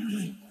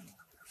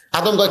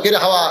 আদম কয়, কিরে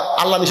হাওয়া,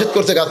 আল্লাহ নিষেধ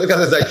করছে গাছের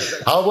কাছে যাই।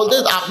 হাওয়া বলতে,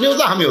 আপনিও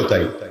যা আমিও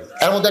তাই।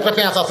 এর মধ্যে একটা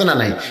পেঁয়াজ আছে না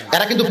নাই?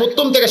 এরা কিন্তু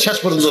প্রথম থেকে শেষ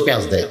পর্যন্ত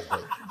পেঁয়াজ দেয়,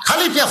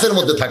 খালি পেঁয়াজের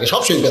মধ্যে থাকে,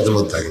 সবসময় পেঁয়াজের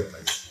মধ্যে থাকে।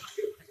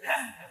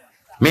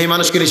 মেয়ে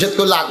মানুষকে নিষেধ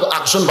করলে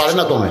আকর্ষণ বাড়ে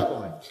না কমে?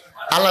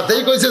 আল্লাহ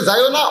তাই কইছে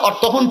যাইও না, আর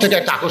তখন থেকে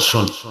একটা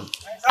আকর্ষণ।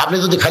 আপনি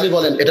যদি খালি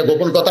বলেন এটা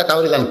গোপন কথা,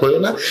 কাউরে গান করিও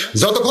না,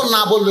 যতক্ষণ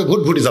না বলবে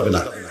ভুটভুটি যাবে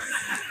না।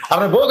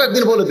 আপনার বউ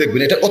একদিন বলে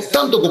দেখবেন এটা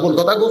অত্যন্ত গোপন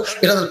কথা গো,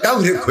 এটা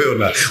কাউরে কইও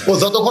না। ও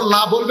যতক্ষণ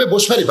না বলবে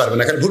বসবারই পারবে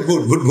না,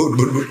 ভুটভুট ভুটভুট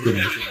ভুটভুট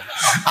করবে।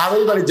 আর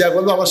ওই বাড়ি যা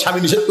বলবো, আমার স্বামী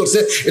নিষেধ করছে,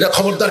 এটা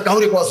খবরদার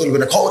কাউরে কোয়া চলবে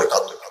না, খবরে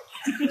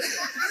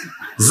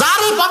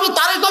যারে পাবে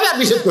তারে তবে আর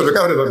নিষেধ করবে,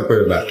 কাউরে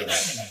কইও না।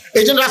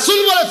 এই জন্য রাসূল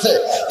বলেছে,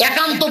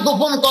 একান্ত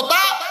গোপন কথা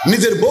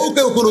নিজের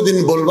বউকেও কোনোদিন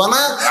বলবা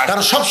না,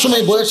 কারণ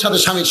সবসময় বউয়ের সাথে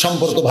স্বামীর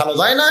সম্পর্ক ভালো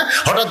যায় না।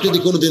 হঠাৎ যদি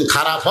কোনোদিন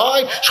খারাপ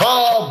হয়,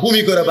 সব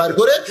ভূমি করে বার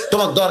করে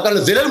তোমার দরকার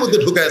জেলের মধ্যে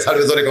ঢুকায়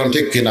ছাড়বে। জোরে কোন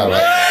ঠিক কিনা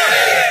ভাই?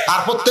 আর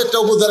প্রত্যেকটা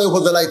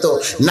উপজেলায় তো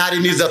নারী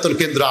নির্যাতন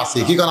কেন্দ্র আছে,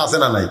 কি কোন আছে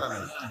না নাই?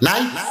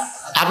 নাই?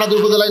 আপনাদের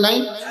উপজেলায় নাই?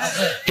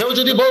 কেউ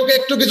যদি বউকে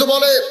একটু কিছু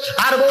বলে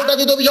আর বউটা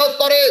যদি অভিযোগ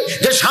করে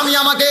যে স্বামী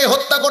আমাকে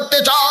হত্যা করতে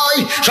চায়,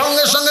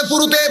 সঙ্গে সঙ্গে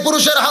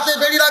পুরুষের হাতে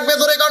বেড়ি রাখবে,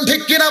 ধরে কোন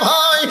ঠিক কিনা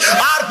ভাই?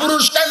 আর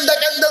পুরুষ কান্দে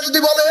কান্দে যদি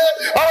বলে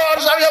আমার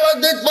স্বামী আমাকে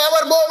দেখবো,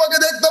 আমার বউ আমাকে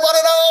দেখতে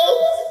পারে না,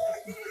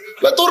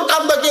 তোর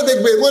কান্দা কে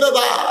দেখবে? মরে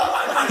দা,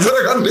 ধরে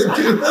কোন ঠিক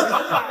কিনা?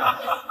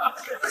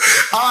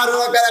 আর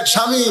এলাকার এক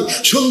স্বামী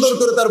সুন্দর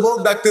করে তার বউ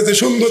ডাকতেছে,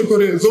 সুন্দর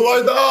করে,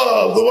 জুবাইদা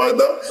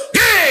জুবাইদা।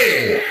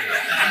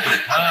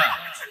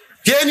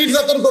 কে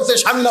নির্যাতন করছে?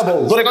 স্বামী না বউ?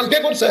 ধরে কোন কে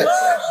করছে?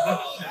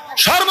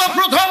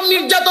 সর্বপ্রথম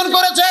নির্যাতন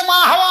করেছে মা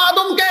হাওয়া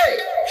আদমকে।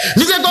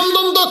 নিজে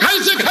গন্ধম তো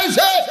খাইছে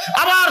খাইছে,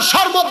 আবার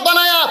শরবত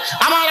বানায়া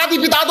আমার আদি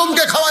পিতা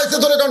আদমকে খাওয়াইছে,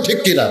 ধরে কোন ঠিক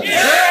কিনা?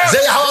 যে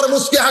হাওয়ার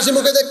মুস্কি হাসি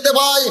মুখে দেখতে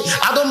পাই,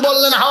 আদম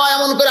বললেন হাওয়া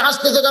এমন করে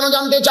হাসতেছে কেন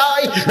জানতে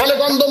চাই? বলে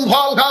গন্ধম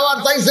ফল খাওয়ার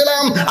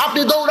চাইছিলাম,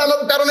 আপনি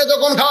দৌড়ানোর কারণে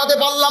যখন খাওয়াতে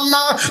পারলাম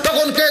না,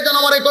 তখন কে যেন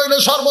আমারে কইলো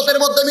শরবতের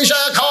মধ্যে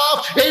মিশায়া খাওয়া।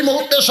 এই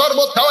মুহূর্তে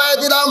শরবত খাওয়াই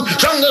দিলাম,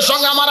 সঙ্গে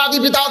সঙ্গে আমার আদি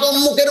পিতা আদম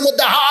মুখের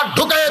মধ্যে হাত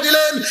ঢুকাইয়া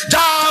দিলেন,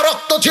 যা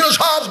রক্ত ছিল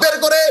সব বের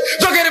করে,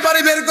 চোখের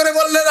পানি বের করে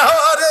বললেন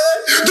হাওয়া রে,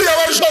 তুই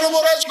আমার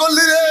সর্বনাশ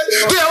করলি রে,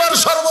 তুই আমার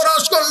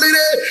সর্বনাশ করলি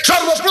রে।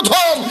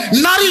 সর্বপ্রথম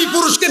নারী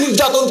পুরুষকে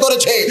নির্যাতন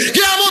করেছে,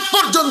 কিয়ামত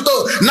পর্যন্ত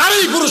নারী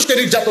পুরুষকে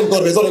নির্যাতন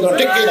করবে,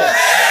 ঠিক কি না?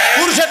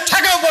 পুরুষের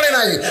ঠেকাও পড়ে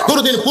নাই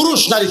কোনদিন পুরুষ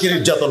নারীকে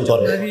নির্যাতন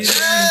করে।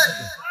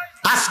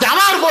 আজকে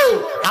আমার বউ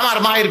আমার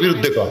মায়ের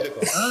বিরুদ্ধে কয়,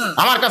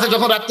 আমার কাছে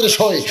যখন রাত্রে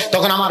শোয়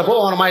তখন আমার বউ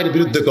আমার মায়ের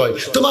বিরুদ্ধে কয়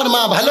তোমার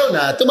মা ভালো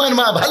না, তোমার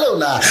মা ভালো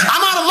না।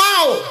 আমার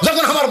মাও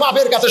যখন আমার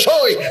বাপের কাছে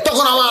শোয়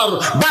তখন আমার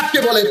বাপকে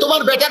বলে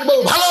তোমার বেটার বউ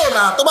ভালো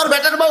না, তোমার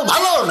বেটার বউ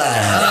ভালো না।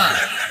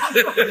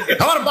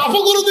 আমার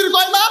বাপও কোনোদিন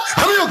কয় না,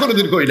 আমিও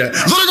কোনোদিন কই না,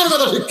 জোরে জোরে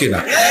কথা ঠিক কিনা?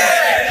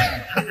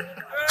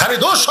 খালি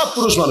দোষ সব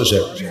পুরুষ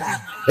মানুষের।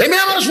 এমনি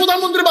আমার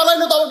প্রধানমন্ত্রী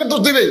বানাইলে তো আমাকে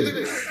দোষ দিবে,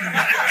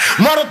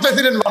 মরদ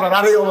প্রেসিডেন্ট বানান,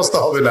 আর এই অবস্থা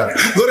হবে না,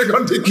 ধরে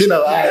কোন ঠিক কিনা?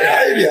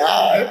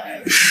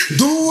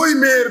 দুই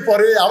মেয়ের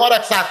পরে আমার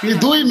এক চাকরি,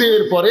 দুই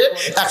মেয়ের পরে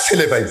এক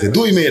ছেলে পাইছে,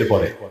 দুই মেয়ের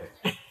পরে।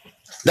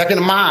 দেখেন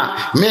মা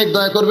মেয়ে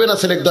দয়া করবে না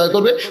ছেলে দয়া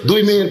করবে,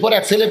 দুই মেয়ের পর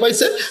এক ছেলে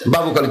পাইছে,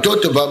 বাবু খালি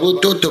টোটো বাবু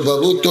টোটো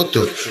বাবু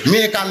টোটো,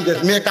 মেয়ে কান্দে,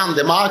 মেয়ে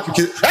কান্দে, মা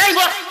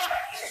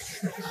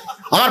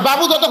আমার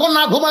বাবু যতক্ষণ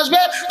না ঘুম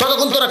আসবে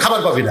ততক্ষণ তোরা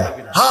খাবার পাবি না।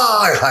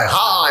 হায় হায়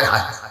হায়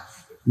হায়।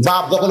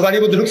 বাপ যখন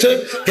বাড়ির মধ্যে ঢুকছে,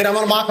 কেন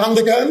আমার মা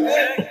কান্দে কেন,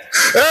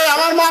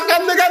 আমার মা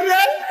কান্দে কেন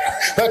রে,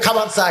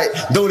 খাবার চাই,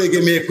 দৌড়ে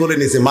গিয়ে মেয়ে কোলে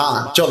নিছে, মা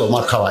চলো মা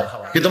খাওয়ায়।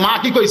 কিন্তু মা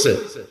কি কইছে,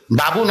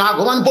 বাবু না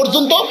ঘুমান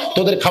পর্যন্ত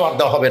তোদের খাবার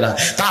দেওয়া হবে না।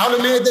 তাহলে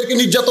মেয়েদেরকে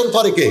নির্যাতন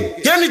করে কে?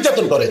 কে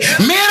নির্যাতন করে?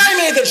 মেয়েরাই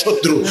মেয়েদের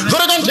শত্রু,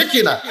 ধরে দেন ঠিক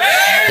কিনা?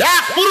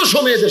 এক পুরুষও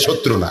মেয়েদের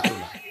শত্রু না,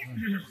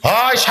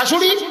 হয়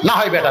শাশুড়ি না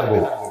হয় বেটার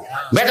বউ।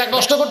 বেটা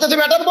নষ্ট করতেছে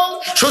বেটার বউ,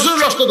 শ্বশুর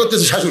নষ্ট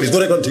করতেছে শাশুড়ি,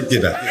 ধরে কোন ঠিক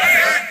কিনা?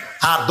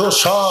 আর দোষ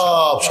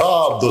সব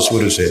সব দোষ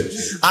পুরুষের।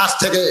 আজ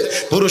থেকে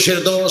পুরুষের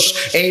দোষ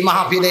এই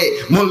মাহফিলে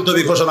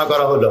মুলতবি ঘোষণা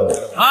করা হলো।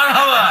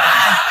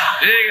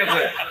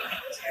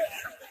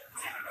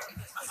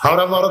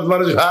 আমরা মরদ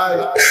মানুষ ভাই,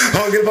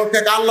 আমাদের পক্ষে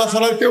আল্লাহ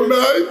ছাড়া কেউ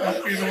নাই।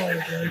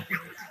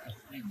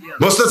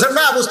 বুঝতেছেন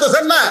না?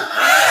 বুঝতেছেন না?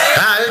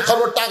 হ্যাঁ, এই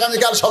খবরটা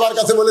আগামীকাল সবার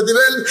কাছে বলে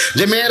দিবেন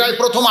যে মেয়েরাই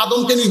প্রথম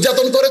আদমকে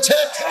নির্যাতন করেছে,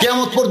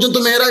 কিয়ামত পর্যন্ত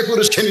মেয়েরাই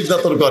পুরুষকে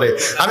নির্যাতন করে।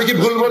 আমি কি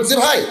ভুল বলছি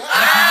ভাই?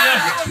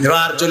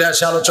 এবার চলে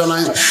আসে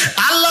আলোচনায়।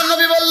 আল্লাহ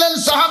নবী বললেন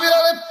সাহাবীরা,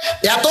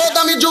 এত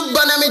দামি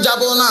জুব্বানে আমি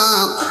যাব না,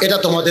 এটা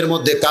তোমাদের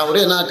মধ্যে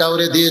কাউরে না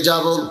কাউরে দিয়ে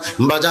যাব।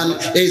 বাজান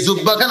এই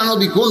জুব্বাখানা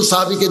নবী কোন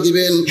সাহাবীকে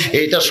দিবেন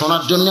এইটা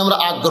শোনার জন্য আমরা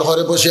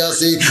আগ্রহে বসে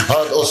আছি।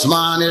 হযরত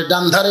ওসমানের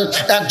ডান ধারে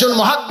একজন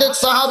মুহাদ্দিস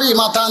সাহাবী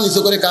মাথা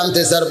নিচু করে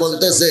কাঁদতেছে আর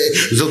বলতেছে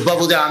জুব্বা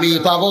বুদে আমি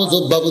পাবো,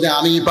 জুব্বা বুদে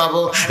আমি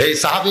পাবো। এই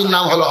সাহাবীর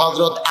নাম হলো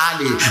হযরত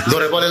আলী।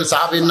 জোরে বলেন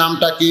সাহাবীর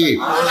নামটা কি?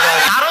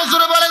 আরো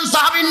জোরে বলেন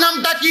সাহাবীর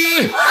নামটা কি?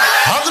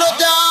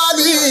 হযরত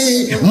আলী।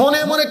 মনে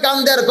মনে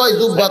কান্দে আর কয়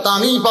জুব্বা তো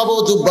আমি পাবো,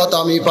 জুব্বা তো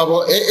আমি পাবো।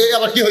 এই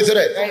আবার কি হয়েছে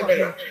রে?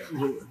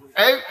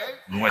 এই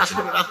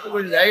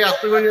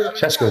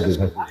শেষ করে দিস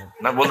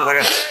না, বলতে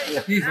থাকেন।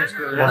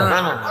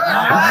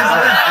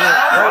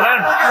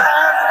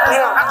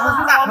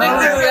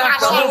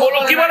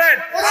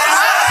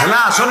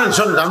 না শোনেন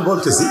শোনেন, আমি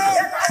বলতেছি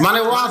মানে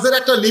ওয়াজের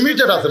একটা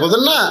লিমিটেড আছে,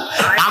 বুঝলেন না?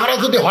 আমরা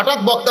যদি হঠাৎ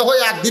বক্তা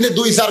হয়ে একদিনে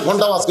 2-4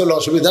 ঘন্টা ওয়াজ করলে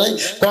অসুবিধা নেই।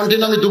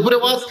 কন্টিনিউ আমি দুপুরে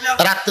ওয়াজ,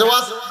 রাত্রে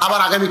ওয়াজ, আবার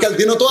আগামীকাল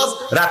দিনও তো ওয়াজ,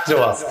 রাত্রে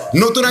ওয়াজ।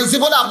 নতুন আইসি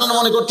বলে আপনারা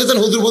মনে করতেছেন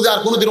হুজুর বুঝে আর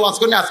কোনোদিন ওয়াজ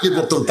করেনি, আজকে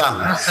প্রথম। তা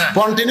না,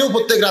 কন্টিনিউ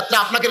প্রত্যেক রাত্রে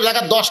আপনাকে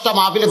এলাকার 10টা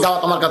মাহফিলের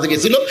দাওয়াত আমার কাছে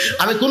গেছিল,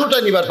 আমি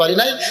কোনোটাই নিবার পারি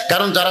নাই।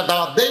 কারণ যারা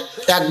দাওয়াত দেয়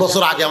 1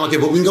 বছর আগে আমাকে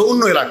বুকিং করে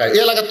অন্য এলাকায়,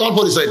 এই এলাকায় তোমার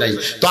পরিচয় নাই।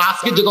 তো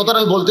আজকে যে কথাটা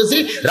আমি বলতেছি,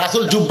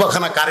 রাসূল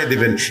জুব্বাখানা কারে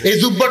দিবেন? এই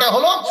জুব্বাটা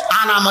হলো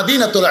আনা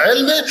মাদিনাতুল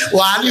ইলমি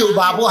ওয়া আলী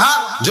বাবুহা।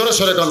 জোরে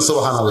সোরে কোন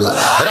সুবহানাল্লাহ।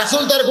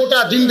 রাসূল তার গোটা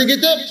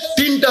জিন্দেগিতে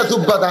 3টা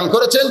জুব্বা দান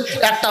করেছেন।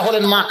 একটা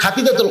হলেন মা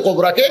খাদিজাতুল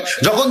কুবরাকে,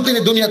 যখন তিনি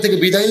দুনিয়া থেকে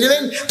বিদায়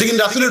নিলেন তিনি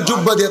রাসূলের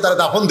জুব্বা দিয়ে তারা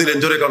দাফন দিলেন,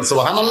 জোরে কোন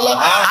সুবহানাল্লাহ।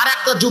 আর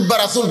একটা জুব্বা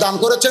রাসূল দান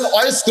করেছেন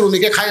ওয়াইস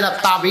কুরুনিকে, খায়রাত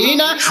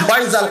তাবিইনা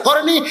ওয়াইজাল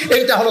করনি,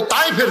 এইটা হলো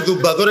তাইফের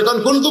জুব্বা, জোরে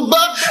কোন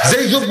জুব্বা?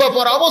 যেই জুব্বা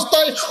পরা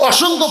অবস্থায়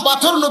অসংখ্য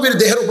পাথর নবীর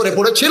দেহের উপরে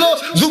পড়েছিল,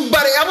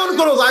 জুব্বার এমন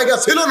কোনো জায়গা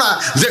ছিল না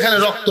যেখানে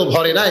রক্ত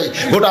ভরে নাই।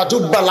 গোটা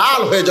জুব্বা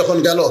লাল হয়ে যখন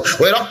গেল,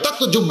 ওই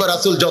রক্তাক্ত জুব্বা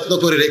রাসূল যত্ন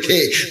করে রেখে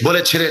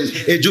বলেছিলেন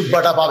এই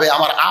জুব্বাটা পাবে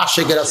আমার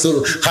আশিকে রাসূল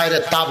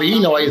খায়রাত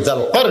তাবিইন ওয়াইজাল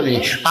করনি।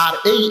 আর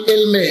এই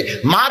ইলমে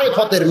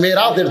মারিফতের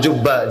মেরাজের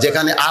জুব্বা,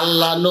 যেখানে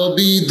আল্লাহ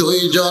নবী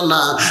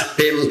দুইজনা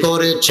প্রেম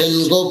করেছেন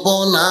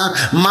গোপনা,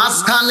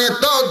 মাঝখানে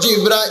তো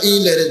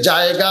জিবরাইলের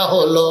জায়গা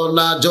হলো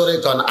না, জোরে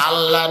কোন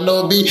আল্লাহ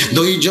নবী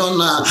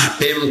দুইজনা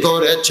প্রেম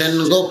করেছেন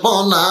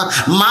গোপনা,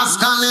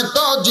 মাঝখানে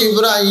তো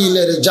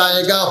জিবরাইলের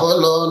জায়গা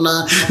হলো না।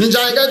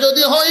 জায়গা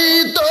যদি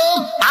হইতো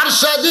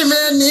আরশাদ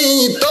মে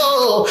নিত,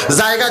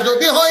 জায়গা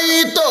যদি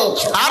হইতো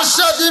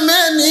আরশাদ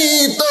মে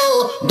নিত,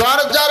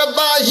 দরজার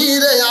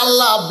বাহিরে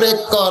আল্লাহ ব্রেক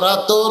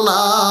করাতো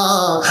না।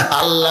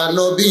 আল্লাহ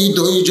নবী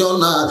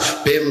দুইজনা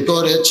প্রেম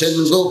করেছেন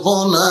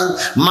গোপনা,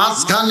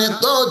 মাঝখানে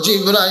তো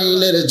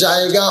জিবরাইলের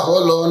জায়গা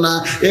হলো না।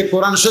 এই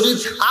কোরআন শরীফ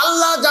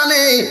আল্লাহ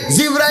জানে,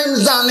 জিবরাইল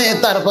জানে,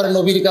 তারপরে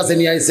নবীর কাছে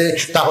নিয়ে আইছে।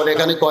 তাহলে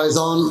এখানে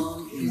কয়জন?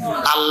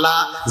 আল্লাহ,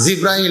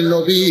 জিবরাইল,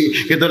 নবী।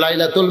 কিন্তু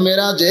লাইলাতুল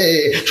মেরাজে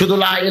শুধু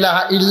লা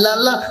ইলাহা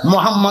ইল্লাল্লাহ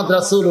মুহাম্মদ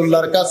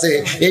রাসূলুল্লাহর কাছে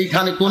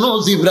এইখানে কোনো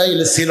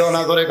জিবরাইল ছিল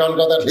না, ধরে কোন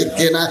কথা ঠিক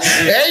কিনা?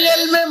 এই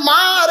ইলমে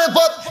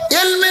মারিফত,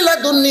 ইলমে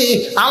লাদুন্নি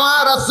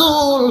আমার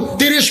রাসূল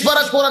 30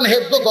 পারা কোরআন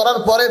হেফজ করার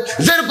পরে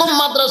যেরকম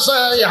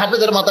মাদ্রাসায়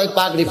হাফেজের মাথায়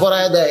পাগড়ি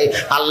পরায় দেয়,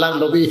 আল্লাহর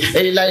নবী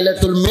এই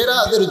লাইলাতুল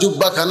মেরাজের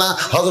জুব্বাখানা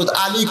হযরত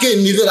আলীকে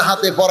নিজের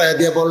হাতে পরায়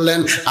দিয়ে বললেন,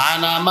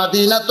 আনা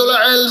মাদিনাতুল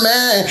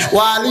ইলমে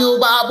ওয়া আলিউ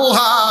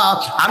বাবুহা,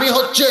 আমি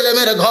হচ্ছে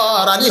ইলমের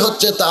ঘর, আলী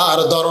হচ্ছে তার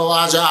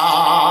দরওয়াজা।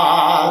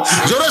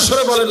 জোরে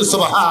সোরে বলেন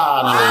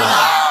সুবহানাল্লাহ।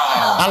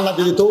 আল্লাহ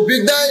যদি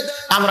তৌফিক দেয়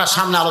আমরা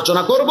সামনে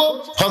আলোচনা করব।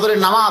 ফজরের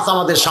নামাজ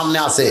আমাদের সামনে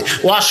আছে,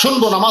 ওয়াজ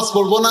শুনবো, নামাজ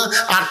পড়বো না।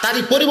 আর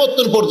তারিখ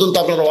পরিবর্তন পর্যন্ত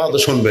আপনারা ওয়াজ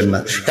শুনবেন না,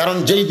 কারণ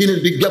যেই দিনের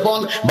বিজ্ঞাপন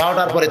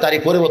 12টার পরে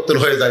তারিখ পরিবর্তন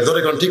হয়ে যায়,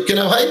 জোরে কোন ঠিক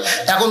কিনা ভাই?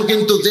 এখন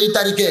কিন্তু যেই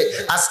তারিখে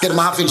আজকের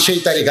মাহফিল সেই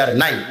তারিখ আর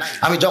নাই।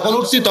 আমি যখন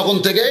উঠছি তখন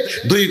থেকে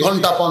 2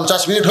 ঘন্টা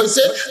 50 মিনিট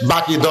হয়েছে,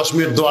 বাকি 10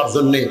 মিনিট দোয়ার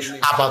জন্য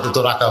আপাতত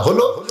রাখা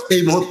হলো।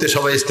 এই মুহূর্তে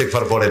সবাই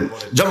ইস্তেগফার পড়েন।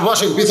 যখন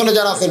বসেন, পিছনে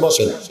যারা আছেন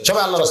বসেন,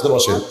 সবাই আল্লাহর রাস্তায়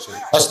বসেন।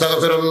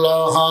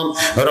 আস্তাগফিরুল্লাহ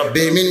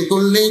রাব্বি মিন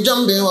কুল্লি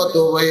জামবি ওয়া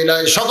তুবু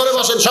ইলাইহি। সকলে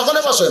বসেন, সকলে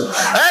বসেন।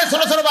 এই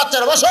ছোট ছোট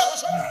বাচ্চারা বসো,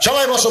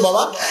 সবাই বসো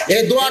বাবা।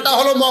 এই দোয়াটা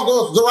হলো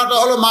মগজ, দোয়াটা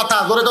হলো মাথা।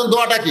 ধরে কোন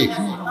দোয়াটা কি?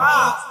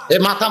 এই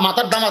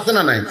মাথার দাম আছে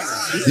না নাই?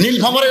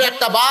 নীলফামারীর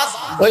একটা বাস,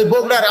 ওই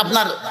বগুড়ার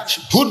আপনার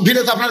ফুড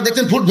ভিলেজ, আপনারা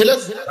দেখছেন ফুড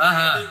ভিলেজ,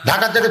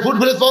 ঢাকার থেকে ফুড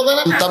ভিলেজ পাওয়া যায়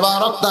না?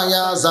 তাবারাকতা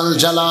ইয়া যাল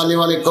জালালি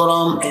ওয়াল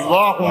ইকরাম।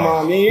 আল্লাহুম্মা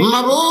আমিন।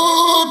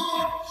 মাবুদ,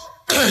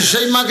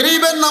 সেই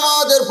মাগরিবের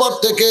নামাজের পর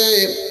থেকে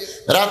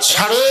রাত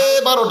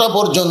 12:30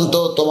 পর্যন্ত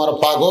তোমার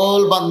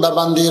পাগল বান্দা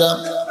বান্দিরা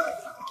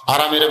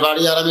আরামের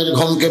বাড়ি, আরামের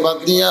ঘুমকে বাদ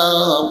দিয়া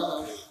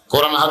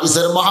কোরআন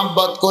হাদিসের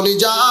মোহাব্বত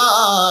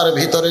কলিজার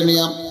ভিতরে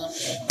নিয়া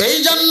এই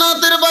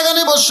জান্নাতের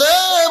বাগানে বসে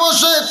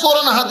বসে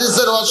কোরআন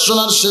হাদিসের ওয়াজ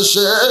শোনার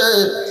শেষে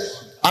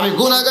আমি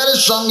গুনাহগারের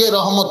সঙ্গে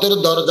রহমতের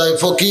দরজায়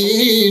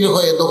ফকির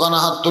হয়ে দোকানে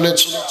হাত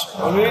তুলেছি।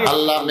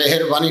 আল্লাহ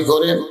মেহেরবানি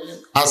করে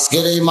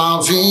আজকের এই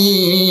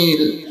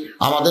মাহফিল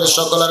আমাদের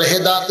সকলের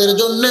হেদায়েতের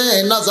জন্য,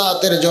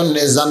 নাজাতের জন্য,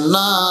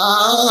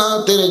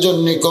 জান্নাতের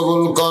জন্য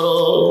কবুল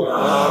করো।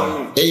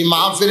 এই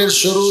মাহফিলের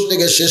শুরু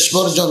থেকে শেষ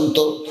পর্যন্ত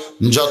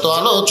যত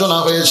আলোচনা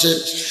হয়েছে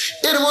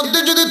এর মধ্যে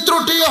যদি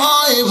ত্রুটি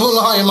হয়, ভুল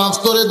হয়, মাফ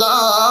করে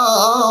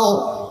দাও।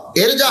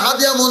 এর যা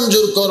হাদিয়া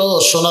মঞ্জুর করো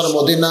সোনার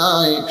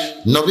মদিনায়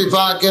নবী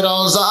পাকের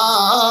রওজা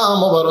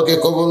মোবারকে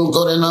কবুল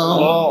করে নাও।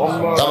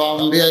 তামাম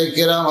আম্বিয়ায়ে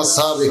কেরাম,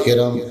 আসহাবে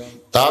কেরাম,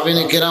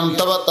 তাবিনে কেরাম,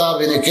 তাবা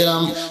তাবিনে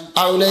কেরাম,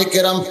 আউলিয়ায়ে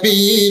কেরাম,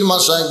 পীর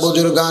মাশায়েখ,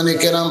 বুজুর্গানে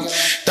কেরাম,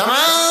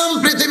 तमाम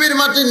পৃথিবীর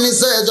মাটির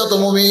নিচে যত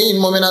মুমিন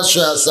মুমিনাত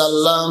আছে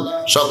আল্লাহ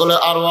সকলের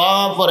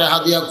আরওয়াহ পরে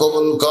হাদিয়া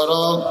কবুল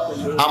করো।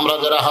 আমরা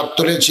যারা হাত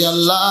তুলেছি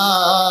আল্লাহ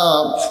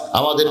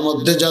আমাদের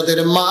মধ্যে যাদের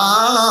মা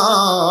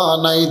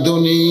নাই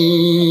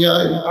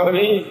দুনিয়ায়,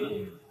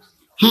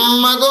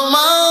 মা গো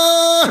মা,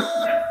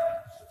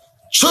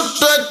 ছোট্ট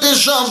একটি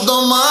শব্দ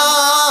মা,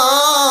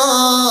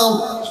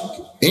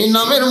 এই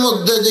নামের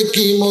মধ্যে যে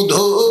কি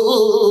মধু,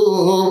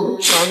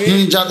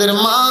 যাদের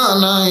মা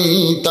নাই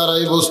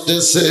তারাই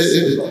বুঝতেছে।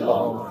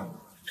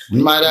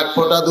 মায়ের এক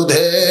ফোঁটা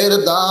দুধের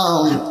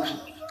দাম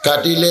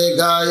কাটিলে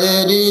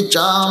গায়েরই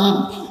চাম,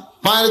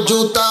 পায়ের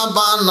জুতা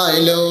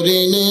বানাইলেও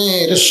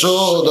ঋণের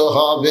শোধ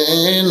হবে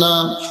না।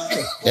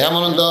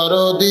 এমন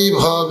দরদি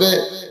হবে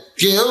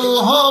কেউ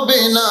হবে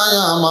না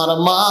আমার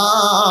মা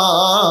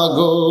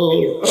গো।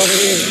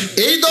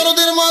 এই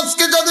দরদের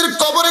মাঝকে যাদের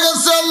কবরে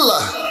গেছে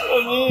আল্লাহ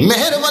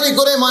মেহেরবানি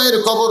করে মায়ের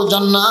কবর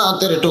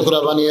জান্নাতের টুকরা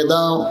বানিয়ে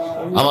দাও।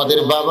 আমাদের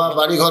বাবা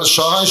বাড়িঘর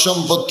সহায়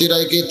সম্পত্তি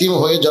রাইকে এতিম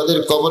হয়ে যাদের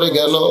কবরে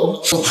গেল,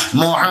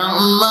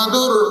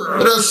 মুহাম্মাদুর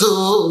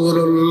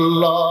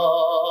রাসূলুল্লাহ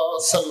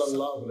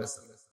সাল্লাল্লাহু আলাইহি ওয়াসাল্লাম